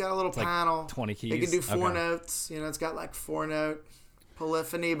 Yeah, it's got a little like panel. 20 keys. It can do four Okay. notes. You know, it's got like 4-note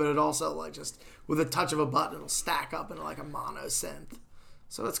polyphony, but it also like just with a touch of a button, it'll stack up into like a mono synth.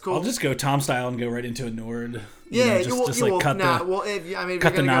 So it's cool. I'll just go Tom style and go right into a Nord. Yeah, just like cut the. well, if you're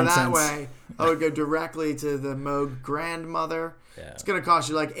cut the gonna go that nonsense. way, I would go directly to the Moog Grandmother. Yeah. It's gonna cost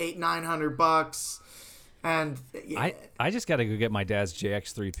you like $800-900, and yeah, I just got to go get my dad's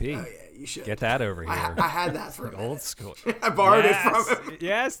JX3P. oh yeah, you should Get that over here. I had that for a minute. Old school. I borrowed yes. it from him.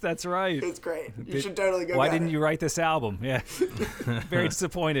 Yes, that's right. It's great. You should totally go. Why get didn't it. you write this album? Yeah. Very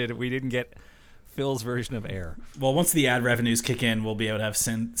disappointed we didn't get Phil's version of Air. Well, once the ad revenues kick in, we'll be able to have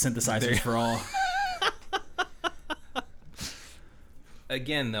synthesizers for all.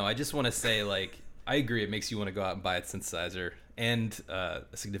 Again, though, I just want to say, like, I agree. It makes you want to go out and buy a synthesizer and a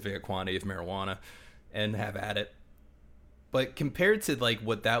significant quantity of marijuana and have at it. But compared to like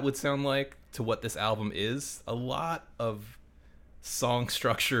what that would sound like to what this album is, a lot of song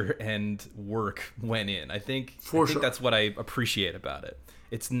structure and work went in. I think For sure. that's what I appreciate about it.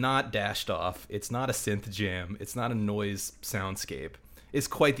 It's not dashed off. It's not a synth jam. It's not a noise soundscape. It's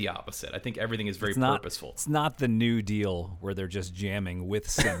quite the opposite. I think everything is very purposeful. It's not the New Deal where they're just jamming with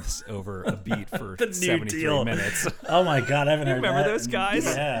synths over a beat for The New 73 Deal. minutes. Oh my god, I haven't heard Remember that. those guys?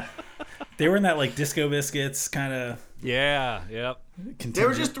 Yeah. They were in that like Disco Biscuits kind of. Yeah, yep. They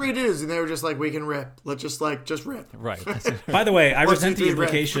were just three dudes, and they were just like, "We can rip. Let's just rip." Right. By the way, I One, resent two, the three, red.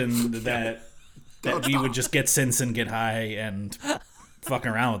 implication that we would just get synths and get high and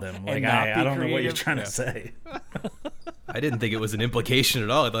fucking around with them. Like not I be don't know what you're creative? trying Yeah. to say. I didn't think it was an implication at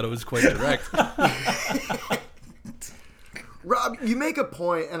all. I thought it was quite direct. Rob, you make a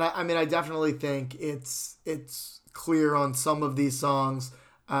point, and I mean, I definitely think it's clear on some of these songs.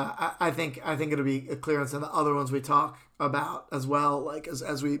 I think it'll be clear on some of the other ones we talk about as well. Like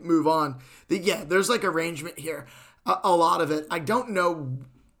as we move on, there's like arrangement here. A lot of it, I don't know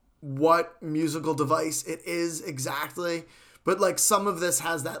what musical device it is exactly, but like some of this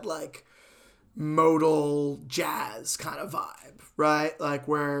has that like modal jazz kind of vibe, right? Like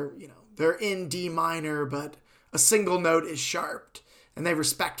where, you know, they're in D minor, but a single note is sharped, and they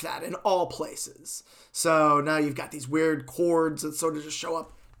respect that in all places. So now you've got these weird chords that sort of just show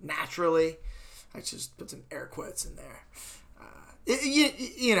up naturally. I just put some air quotes in there.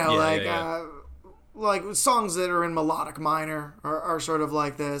 Like songs that are in melodic minor are sort of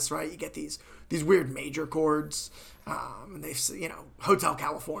like this, right? You get these weird major chords, and they, you know, Hotel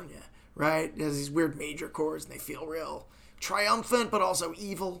California, right? It has these weird major chords, and they feel real triumphant, but also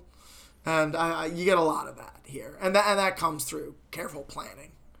evil, and you get a lot of that here, and that comes through careful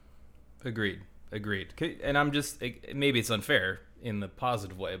planning. Agreed. And I'm just, maybe it's unfair in the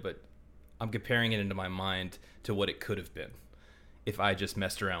positive way, but I'm comparing it into my mind to what it could have been if I just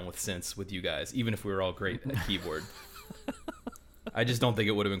messed around with synths with you guys, even if we were all great at keyboard. I just don't think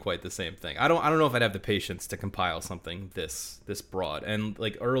it would have been quite the same thing. I don't know if I'd have the patience to compile something this broad. And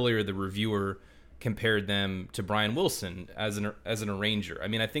like earlier, the reviewer compared them to Brian Wilson as an arranger. I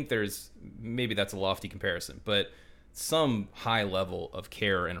mean, I think maybe that's a lofty comparison, but some high level of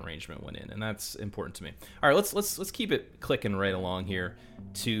care and arrangement went in, and that's important to me. All right, let's keep it clicking right along here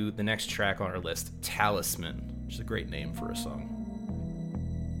to the next track on our list, Talisman, which is a great name for a song.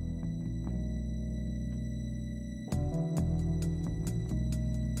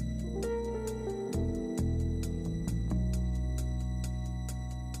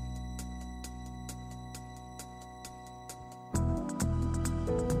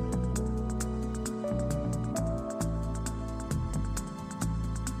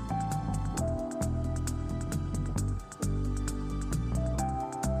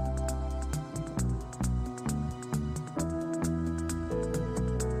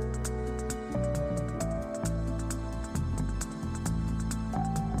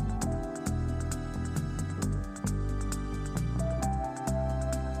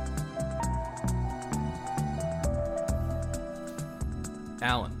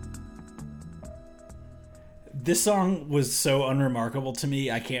 Alan. This song was so unremarkable to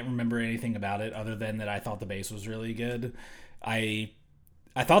me. I can't remember anything about it other than that I thought the bass was really good. I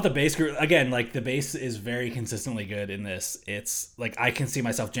thought the bass grew again. Like the bass is very consistently good in this. It's like I can see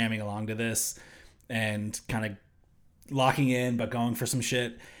myself jamming along to this and kind of locking in, but going for some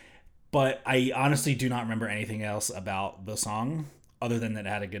shit. But I honestly do not remember anything else about the song other than that it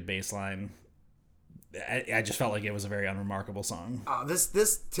had a good bass line. I just felt like it was a very unremarkable song. Oh, this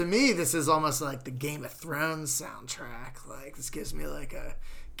to me, this is almost like the Game of Thrones soundtrack. Like this gives me like a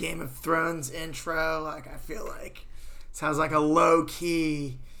Game of Thrones intro. Like I feel like it sounds like a low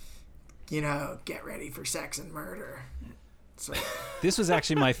key, get ready for sex and murder. So This was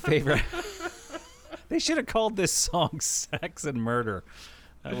actually my favorite. They should have called this song "Sex and Murder."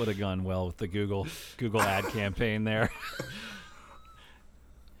 That would have gone well with the Google ad campaign there.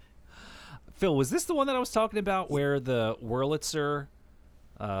 Phil, was this the one that I was talking about where the Wurlitzer?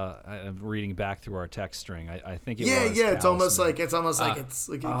 I'm reading back through our text string. I think it was. Yeah. It's almost Talisman. like it's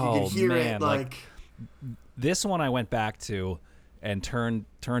like you oh, can hear man, it like. This one I went back to and turned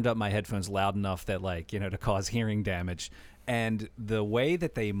up my headphones loud enough that to cause hearing damage. And the way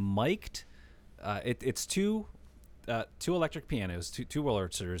that they mic'd, it's two electric pianos, two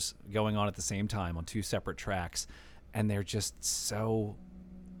Wurlitzers going on at the same time on two separate tracks, and they're just so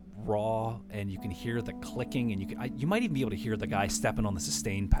raw, and you can hear the clicking, and you might even be able to hear the guy stepping on the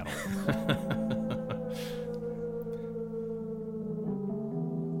sustain pedal.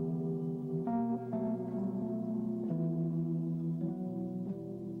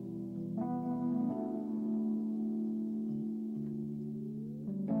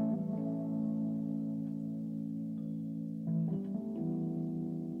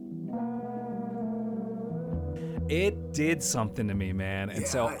 It did something to me, man. And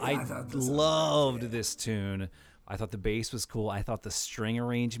so I loved this tune. I thought the bass was cool. I thought the string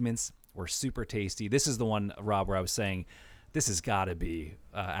arrangements were super tasty. This is the one, Rob, where I was saying this has got to be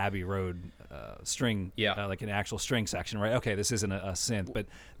Abbey Road string, like an actual string section, right? Okay, this isn't a synth, but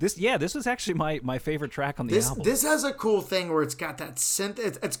this was actually my favorite track on the album. This has a cool thing where it's got that synth.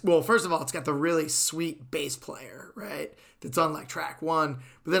 It's well, first of all, it's got the really sweet bass player, right? That's on like track 1,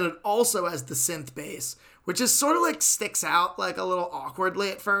 but then it also has the synth bass, which is sort of like sticks out like a little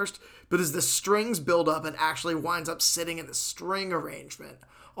awkwardly at first, but as the strings build up, it actually winds up sitting in the string arrangement,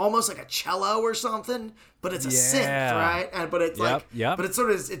 almost like a cello or something, but it's a synth, right? But it's but it's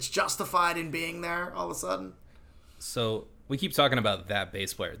sort of it's justified in being there all of a sudden. So we keep talking about that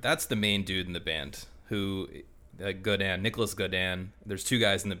bass player. That's the main dude in the band who, Nicholas Godin. There's two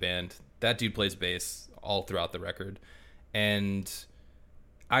guys in the band. That dude plays bass all throughout the record. And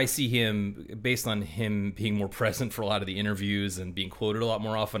I see him, based on him being more present for a lot of the interviews and being quoted a lot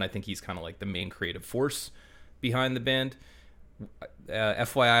more often, I think he's kind of like the main creative force behind the band.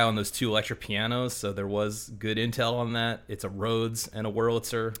 FYI on those two electric pianos, so there was good intel on that. It's a Rhodes and a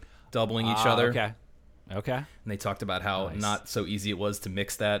Wurlitzer doubling each other. Okay. And they talked about how not so easy it was to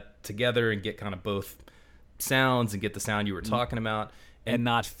mix that together and get kind of both sounds and get the sound you were talking about. And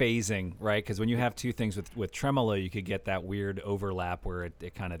not phasing, right? Because when you have two things with tremolo, you could get that weird overlap where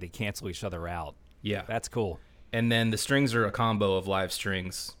it kind of they cancel each other out. Yeah, that's cool. And then the strings are a combo of live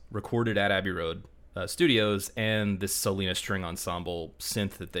strings recorded at Abbey Road Studios and this Solina string ensemble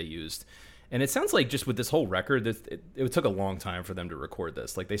synth that they used. And it sounds like just with this whole record, it took a long time for them to record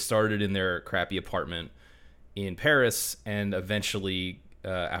this. Like they started in their crappy apartment in Paris, and eventually,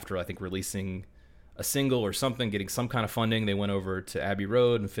 after I think releasing a single or something, getting some kind of funding, they went over to Abbey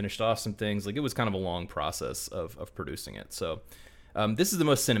Road and finished off some things. Like it was kind of a long process of producing it. So this is the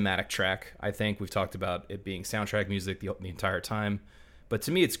most cinematic track, I think. We've talked about it being soundtrack music the entire time, but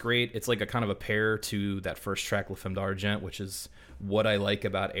to me it's great. It's like a kind of a pair to that first track, La Femme d'Argent, which is what I like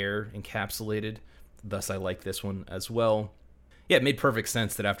about Air encapsulated. Thus I like this one as well. Yeah, it made perfect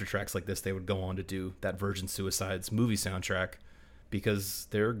sense that after tracks like this they would go on to do that Virgin Suicides movie soundtrack because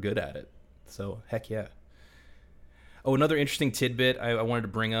they're good at it. So, heck yeah. Oh, another interesting tidbit I wanted to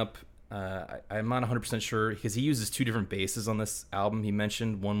bring up. I'm not 100% sure because he uses two different basses on this album. He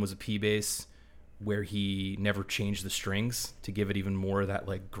mentioned one was a P bass where he never changed the strings to give it even more of that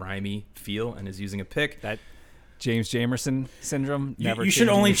like grimy feel, and is using a pick. That James Jamerson syndrome. You should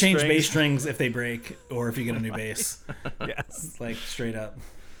only change bass strings if they break or if you get a new bass. Yes. Like straight up.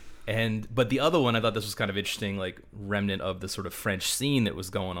 But the other one, I thought this was kind of interesting, like remnant of the sort of French scene that was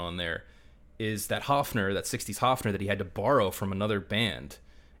going on there, is that Hofner, that 60s Hofner that he had to borrow from another band.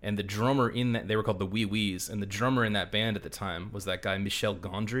 And the drummer in that, they were called the Wee Wees, and the drummer in that band at the time was that guy Michel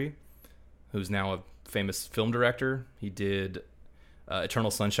Gondry, who's now a famous film director. He did Eternal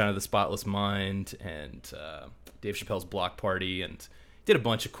Sunshine of the Spotless Mind and Dave Chappelle's Block Party, and Did a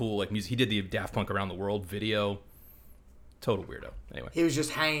bunch of cool like music. He did the Daft Punk Around the World video. Total weirdo. Anyway. He was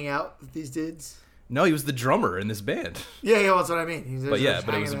just hanging out with these dudes. No, he was the drummer in this band. Yeah, that's what I mean. He's But yeah, just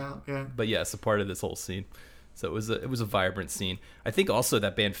but it hanging was out. Yeah. but yes, a part of this whole scene. So it was a vibrant scene. I think also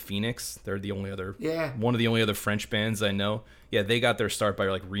that band Phoenix, they're the only other one of the only other French bands I know. Yeah, they got their start by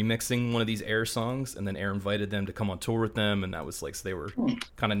like remixing one of these Air songs, and then Air invited them to come on tour with them, and that was like so they were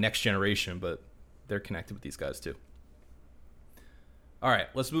kind of next generation, but they're connected with these guys too. All right,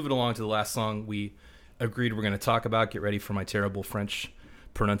 let's move it along to the last song we agreed we're going to talk about. Get ready for my terrible French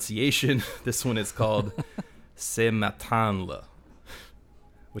pronunciation. This one is called Ce matin-là,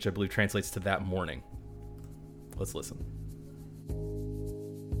 which I believe translates to that morning. Let's listen.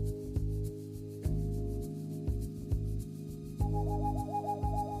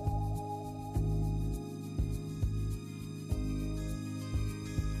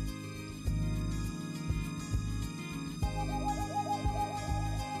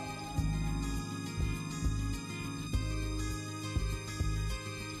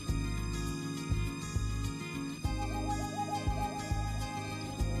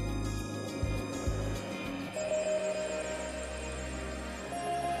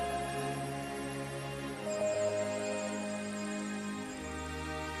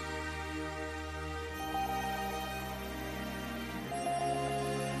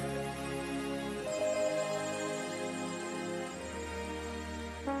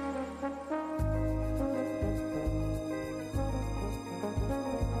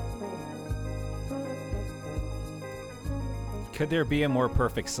 Could there be a more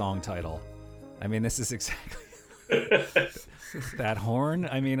perfect song title? I mean, this is exactly that horn.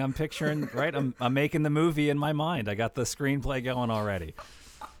 I mean, I'm picturing, right? I'm making the movie in my mind. I got the screenplay going already.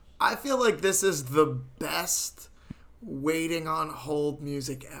 I feel like this is the best waiting on hold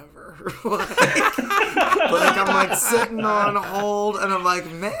music ever. like I'm like sitting on hold, and I'm like,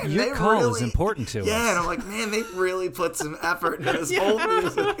 man, Your they call really is important to us. Yeah, and I'm like, man, they really put some effort into this hold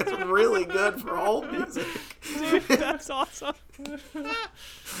music. It's really good for hold music. Dude, that's awesome.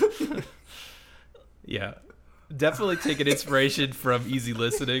 Yeah, definitely taking inspiration from easy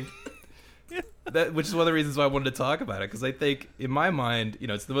listening. Which is one of the reasons why I wanted to talk about it, because I think in my mind, you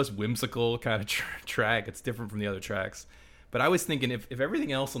know, it's the most whimsical kind of track. It's different from the other tracks, but I was thinking if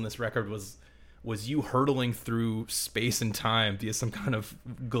everything else on this record was you hurtling through space and time via some kind of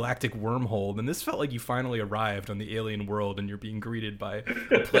galactic wormhole, then this felt like you finally arrived on the alien world and you're being greeted by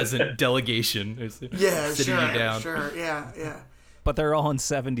a pleasant delegation Yeah, sitting sure, you down. sure, yeah. But they're all in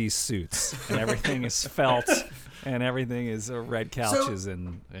 70s suits, and everything is felt, and everything is red couches.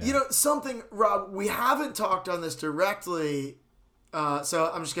 And yeah. You know something, Rob, we haven't talked on this directly,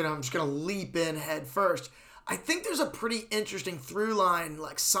 so I'm just gonna leap in head first. I think there's a pretty interesting through line,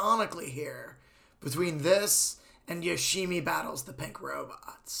 like sonically here, between this and Yoshimi Battles the Pink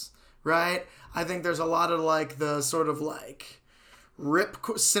Robots, right? I think there's a lot of like the sort of like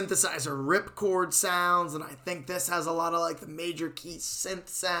synthesizer ripcord sounds, and I think this has a lot of like the major key synth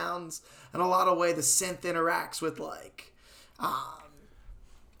sounds, and a lot of way the synth interacts with like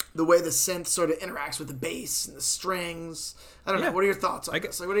the way the synth sort of interacts with the bass and the strings. I don't know. What are your thoughts on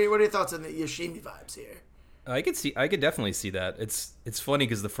this? Like, what are your thoughts on the Yoshimi vibes here? I could definitely see that. It's funny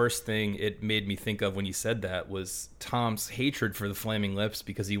because the first thing it made me think of when you said that was Tom's hatred for the Flaming Lips,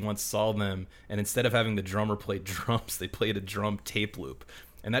 because he once saw them, and instead of having the drummer play drums, they played a drum tape loop,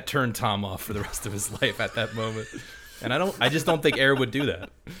 and that turned Tom off for the rest of his life at that moment. And I just don't think Air would do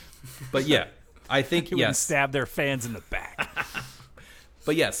that. But yeah, I think He wouldn't stab their fans in the back.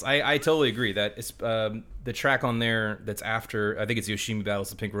 But yes, I totally agree that it's the track on there that's after, I think it's Yoshimi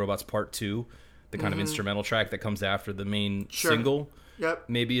Battles the Pink Robots Part 2. The kind of instrumental track that comes after the main single,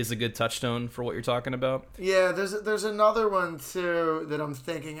 maybe is a good touchstone for what you're talking about. Yeah, there's another one too that I'm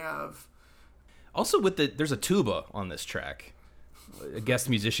thinking of. Also, there's a tuba on this track. A guest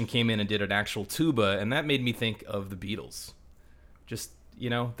musician came in and did an actual tuba, and that made me think of the Beatles. Just, you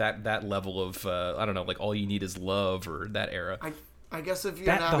know, that level of I don't know, like All You Need Is Love, or that era. I guess if you're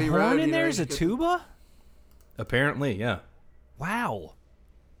The horn in there is a tuba? Apparently, yeah. Wow.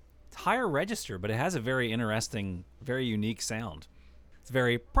 It's higher register, but it has a very interesting, very unique sound. It's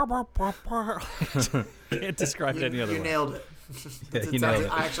very... Can't describe it any other way. You nailed it. You nailed it.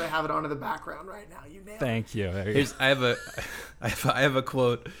 I actually have it on in the background right now. You nailed it. Thank you. I have a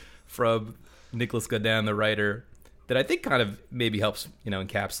quote from Nicholas Godin, the writer, that I think kind of maybe helps, you know,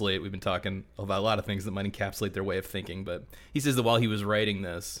 encapsulate. We've been talking about a lot of things that might encapsulate their way of thinking, but he says that while he was writing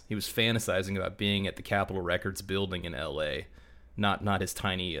this, he was fantasizing about being at the Capitol Records building in L.A., not his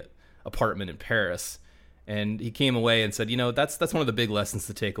tiny apartment in Paris. And he came away and said, you know, that's one of the big lessons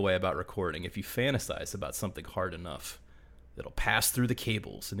to take away about recording. If you fantasize about something hard enough, that'll pass through the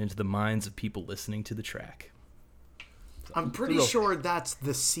cables and into the minds of people listening to the track. I'm pretty sure that's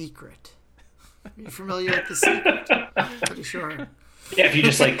The Secret. Are you familiar with The Secret? Pretty sure. Yeah, if you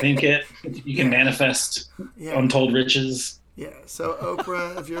just like think it, you can manifest untold riches. Yeah, so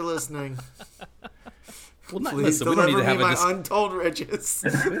Oprah, if you're listening, Well, not, please listen, we don't need deliver to me have my untold riches.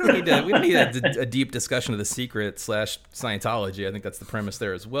 we don't need a deep discussion of The Secret / Scientology. I think that's the premise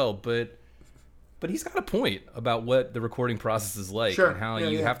there as well. But he's got a point about what the recording process is like Sure. and how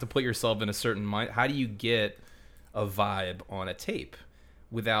you have to put yourself in a certain mind. How do you get a vibe on a tape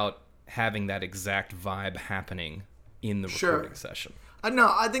without having that exact vibe happening in the recording session?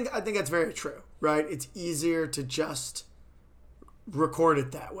 No, I think that's very true, right? It's easier to just record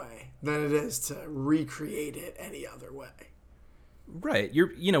it that way than it is to recreate it any other way. Right.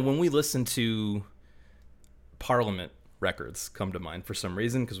 When we listen to Parliament records come to mind for some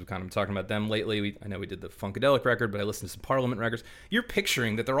reason, because we've kind of been talking about them lately. I know we did the Funkadelic record, but I listened to some Parliament records. You're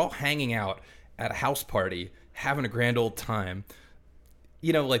picturing that they're all hanging out at a house party, having a grand old time.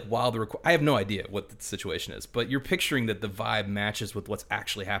 While I have no idea what the situation is, but you're picturing that the vibe matches with what's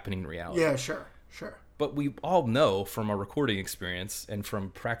actually happening in reality. Yeah, sure. But we all know from our recording experience and from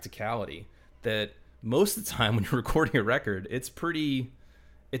practicality that most of the time when you're recording a record, it's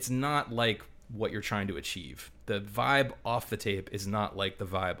not like what you're trying to achieve. The vibe off the tape is not like the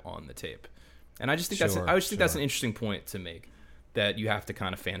vibe on the tape. And I just think that's an interesting point to make, that you have to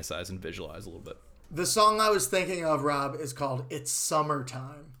kind of fantasize and visualize a little bit. The song I was thinking of, Rob, is called It's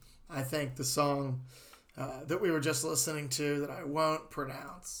Summertime. I think the song that we were just listening to that I won't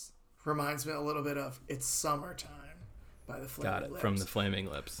pronounce reminds me a little bit of It's Summertime by the Flaming Lips. From the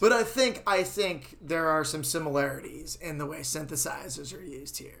Flaming Lips. But I think there are some similarities in the way synthesizers are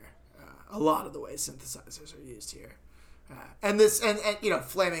used here. A lot of the way synthesizers are used here. And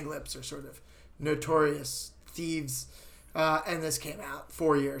Flaming Lips are sort of notorious thieves. And this came out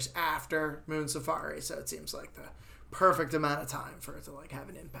 4 years after Moon Safari, so it seems like the perfect amount of time for it to have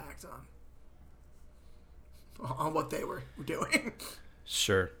an impact on what they were doing.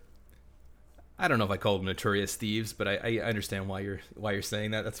 Sure. I don't know if I call them notorious thieves, but I understand why you're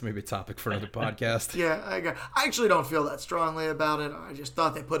saying that. That's maybe a topic for another podcast. Yeah, I actually don't feel that strongly about it. I just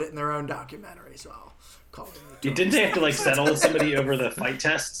thought they put it in their own documentary, so I'll call them notorious. Didn't they have to settle with somebody over the Fight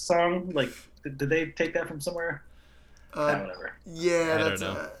Test song? Did they take that from somewhere? Whatever. Yeah, I don't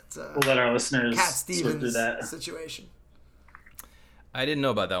know. We'll let our listeners Cat sort through Stevens that situation. I didn't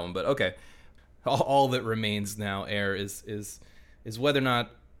know about that one, but okay. All that remains now, Air, is whether or not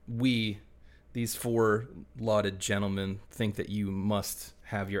these four lauded gentlemen, think that you must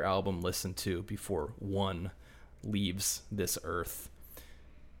have your album listened to before one leaves this earth.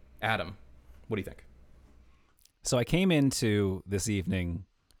 Adam, what do you think? So I came into this evening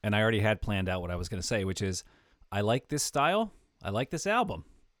and I already had planned out what I was going to say, which is I like this style. I like this album.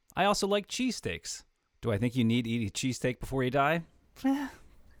 I also like cheesesteaks. Do I think you need to eat a cheesesteak before you die?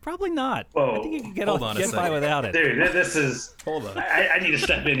 Probably not. Whoa. I think you can get Hold on a by second. without it. Dude, this is... Hold on. I need to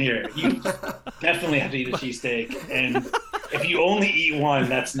step in here. You definitely have to eat a cheesesteak, and if you only eat one,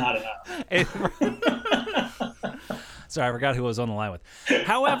 that's not enough. Sorry, I forgot who I was on the line with.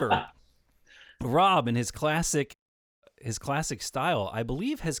 However, Rob, in his classic style, I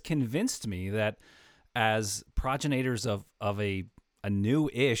believe has convinced me that as progenitors of a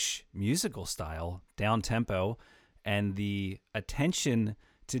new-ish musical style, down-tempo, and the attention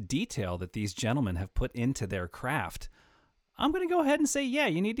to detail that these gentlemen have put into their craft, I'm going to go ahead and say, yeah,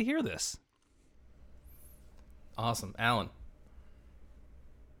 you need to hear this. Awesome. Alan.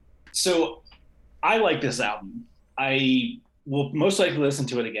 So I like this album. I will most likely listen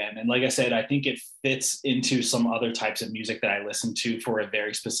to it again. And like I said, I think it fits into some other types of music that I listen to for a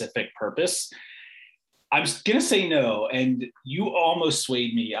very specific purpose. I'm going to say no. And you almost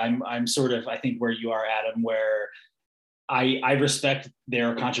swayed me. I'm sort of, I think, where you are, Adam, where I respect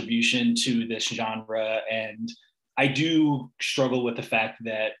their contribution to this genre. And I do struggle with the fact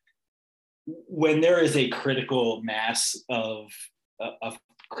that when there is a critical mass of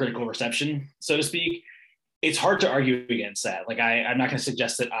critical reception, so to speak, it's hard to argue against that. I'm not going to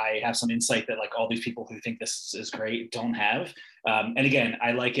suggest that I have some insight that all these people who think this is great don't have. And again,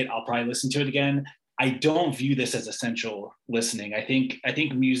 I like it. I'll probably listen to it again. I don't view this as essential listening. I think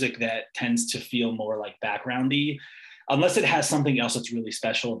music that tends to feel more like backgroundy, unless it has something else that's really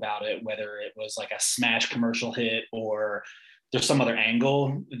special about it, whether it was a smash commercial hit or there's some other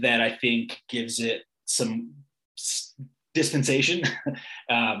angle that I think gives it some dispensation.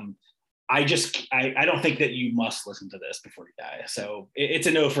 I don't think that you must listen to this before you die. So it's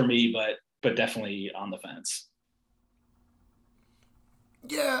a no for me, but definitely on the fence.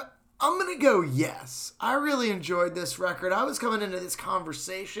 Yeah, I'm going gonna go yes. I really enjoyed this record. I was coming into this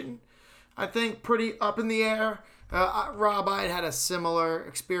conversation, I think, pretty up in the air. Rob, I had a similar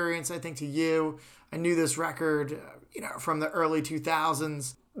experience, I think, to you. I knew this record, from the early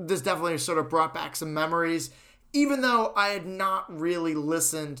 2000s. This definitely sort of brought back some memories, even though I had not really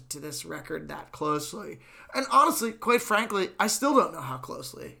listened to this record that closely. And honestly, quite frankly, I still don't know how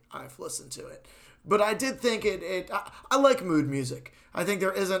closely I've listened to it. But I did think I like mood music. I think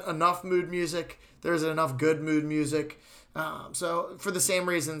there isn't enough mood music. There isn't enough good mood music. So for the same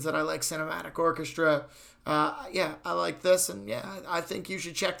reasons that I like Cinematic Orchestra, I like this. And I think you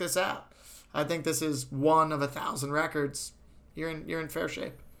should check this out. I think this is one of 1,000 records. You're in fair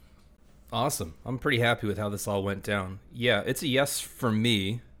shape. Awesome. I'm pretty happy with how this all went down. Yeah, it's a yes for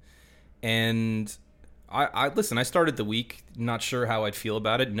me. And I listen, I started the week not sure how I'd feel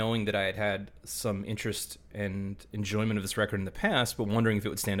about it, knowing that I had some interest and enjoyment of this record in the past, but wondering if it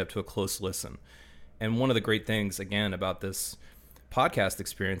would stand up to a close listen. And one of the great things, again, about this podcast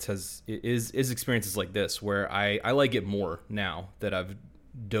experience is experiences like this, where I like it more now that I've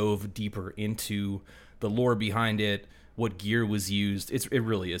dove deeper into the lore behind it, what gear was used. It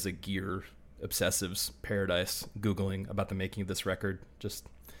really is a gear obsessive's paradise, Googling about the making of this record. Just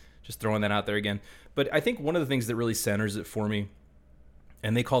throwing that out there again. But I think one of the things that really centers it for me,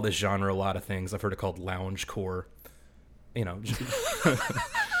 and they call this genre a lot of things. I've heard it called loungecore.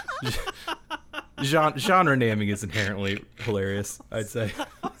 Genre naming is inherently hilarious, I'd say.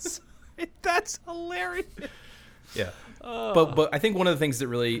 That's hilarious. Yeah. But I think one of the things that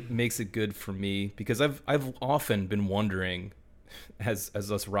really makes it good for me, because I've often been wondering, as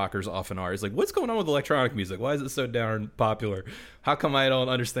us rockers often are, is like, what's going on with electronic music? Why is it so darn popular? How come I don't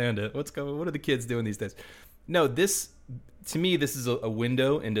understand it? What are the kids doing these days? No, to me, this is a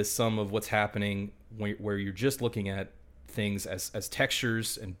window into some of what's happening where you're just looking at things as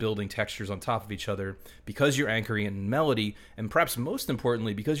textures and building textures on top of each other, because you're anchoring in melody, and perhaps most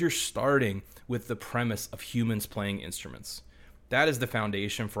importantly, because you're starting with the premise of humans playing instruments. That is the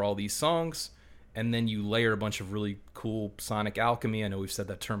foundation for all these songs, and then you layer a bunch of really cool sonic alchemy, I know we've said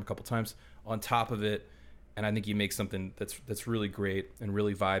that term a couple times, on top of it, and I think you make something that's really great and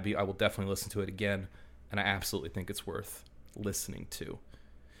really vibey. I will definitely listen to it again, and I absolutely think it's worth listening to.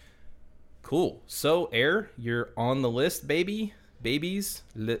 Cool. So, Air, you're on the list, baby. Babies.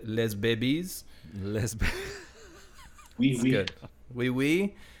 Les babies. Oui. Good.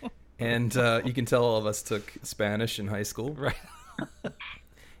 Oui. And you can tell all of us took Spanish in high school. Right.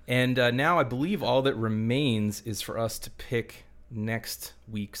 And now I believe all that remains is for us to pick next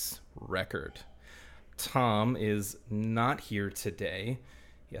week's record. Tom is not here today.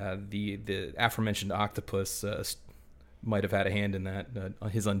 The aforementioned octopus might have had a hand in that,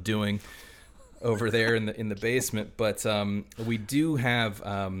 his undoing over there in the basement. But we do have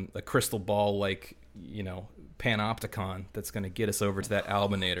a crystal ball, like, panopticon that's going to get us over to that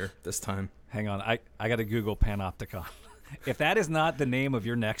Albinator this time. Hang on, I got to Google Panopticon. If that is not the name of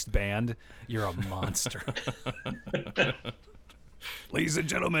your next band, you're a monster. Ladies and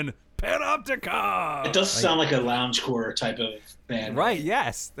gentlemen, Panopticon! It does sound like a loungecore type of band. Right,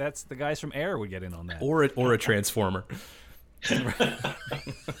 yes. That's the guys from Air would get in on that. Or a transformer.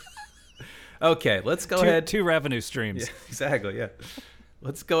 Okay, let's go ahead. Two revenue streams. Yeah, exactly, yeah.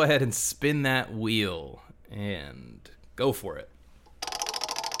 Let's go ahead and spin that wheel and go for it.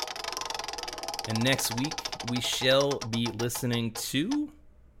 And next week, we shall be listening to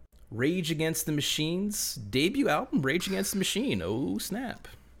Rage Against the Machine's debut album, Rage Against the Machine. Oh, snap.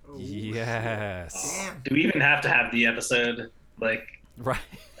 Yes. Damn. Do we even have to have the episode? Like, Right.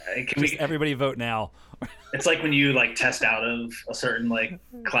 can we? Everybody vote now. It's like when you test out of a certain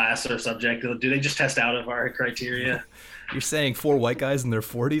class or subject. Do they just test out of our criteria? You're saying 4 white guys in their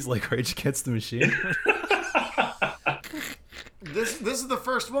 40s like Rage Against the Machine? This is the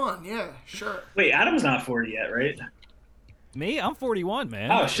first one. Yeah, sure. Wait, Adam's not 40 yet, right? Me? I'm 41,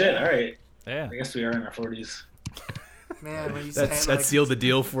 man. Oh shit! All right. Yeah. I guess we are in our 40s. Man, when you That sealed the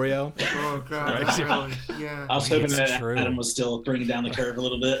deal for you. Oh god, that's really, yeah. I was hoping It's that true. Adam was still bringing down the curve a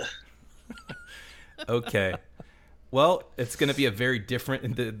little bit. Okay. Well, it's going to be a very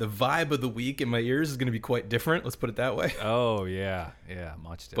different... The vibe of the week in my ears is going to be quite different. Let's put it that way. Oh, yeah. Yeah,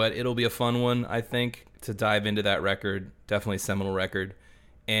 much different. But it'll be a fun one, I think, to dive into that record. Definitely a seminal record.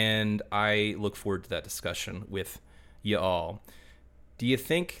 And I look forward to that discussion with you all. Do you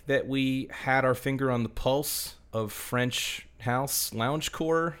think that we had our finger on the pulse of French house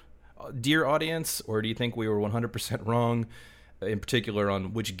loungecore, dear audience? Or do you think we were 100% wrong, in particular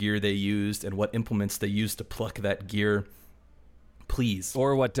on which gear they used and what implements they used to pluck that gear? Please.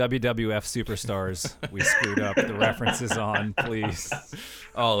 Or what WWF superstars we screwed up the references on, please.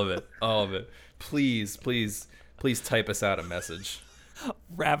 All of it. All of it. Please, please, please type us out a message.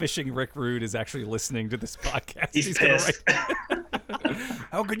 Ravishing Rick Rude is actually listening to this podcast. He's gonna pissed.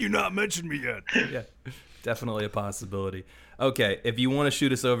 How could you not mention me yet? Yeah, definitely a possibility. Okay, if you want to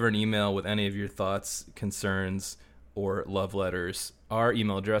shoot us over an email with any of your thoughts, concerns, or love letters, our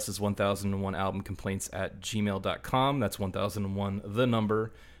email address is 1001albumcomplaints@gmail.com. That's 1001, the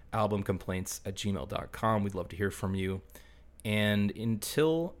number, albumcomplaints@gmail.com. We'd love to hear from you. And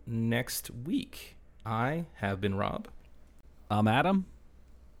until next week, I have been Rob. I'm Adam.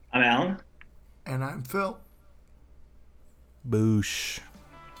 I'm Alan. And I'm Phil. Boosh.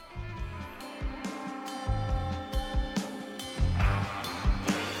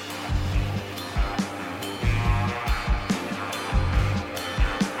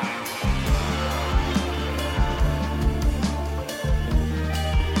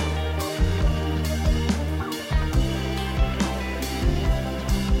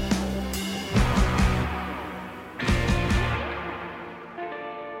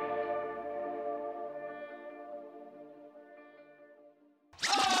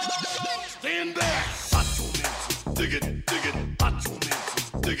 Stand back. Macho Man's dig it, dig it. Macho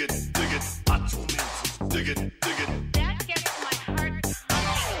Man's dig it, dig it. Macho Man's dig it, dig it.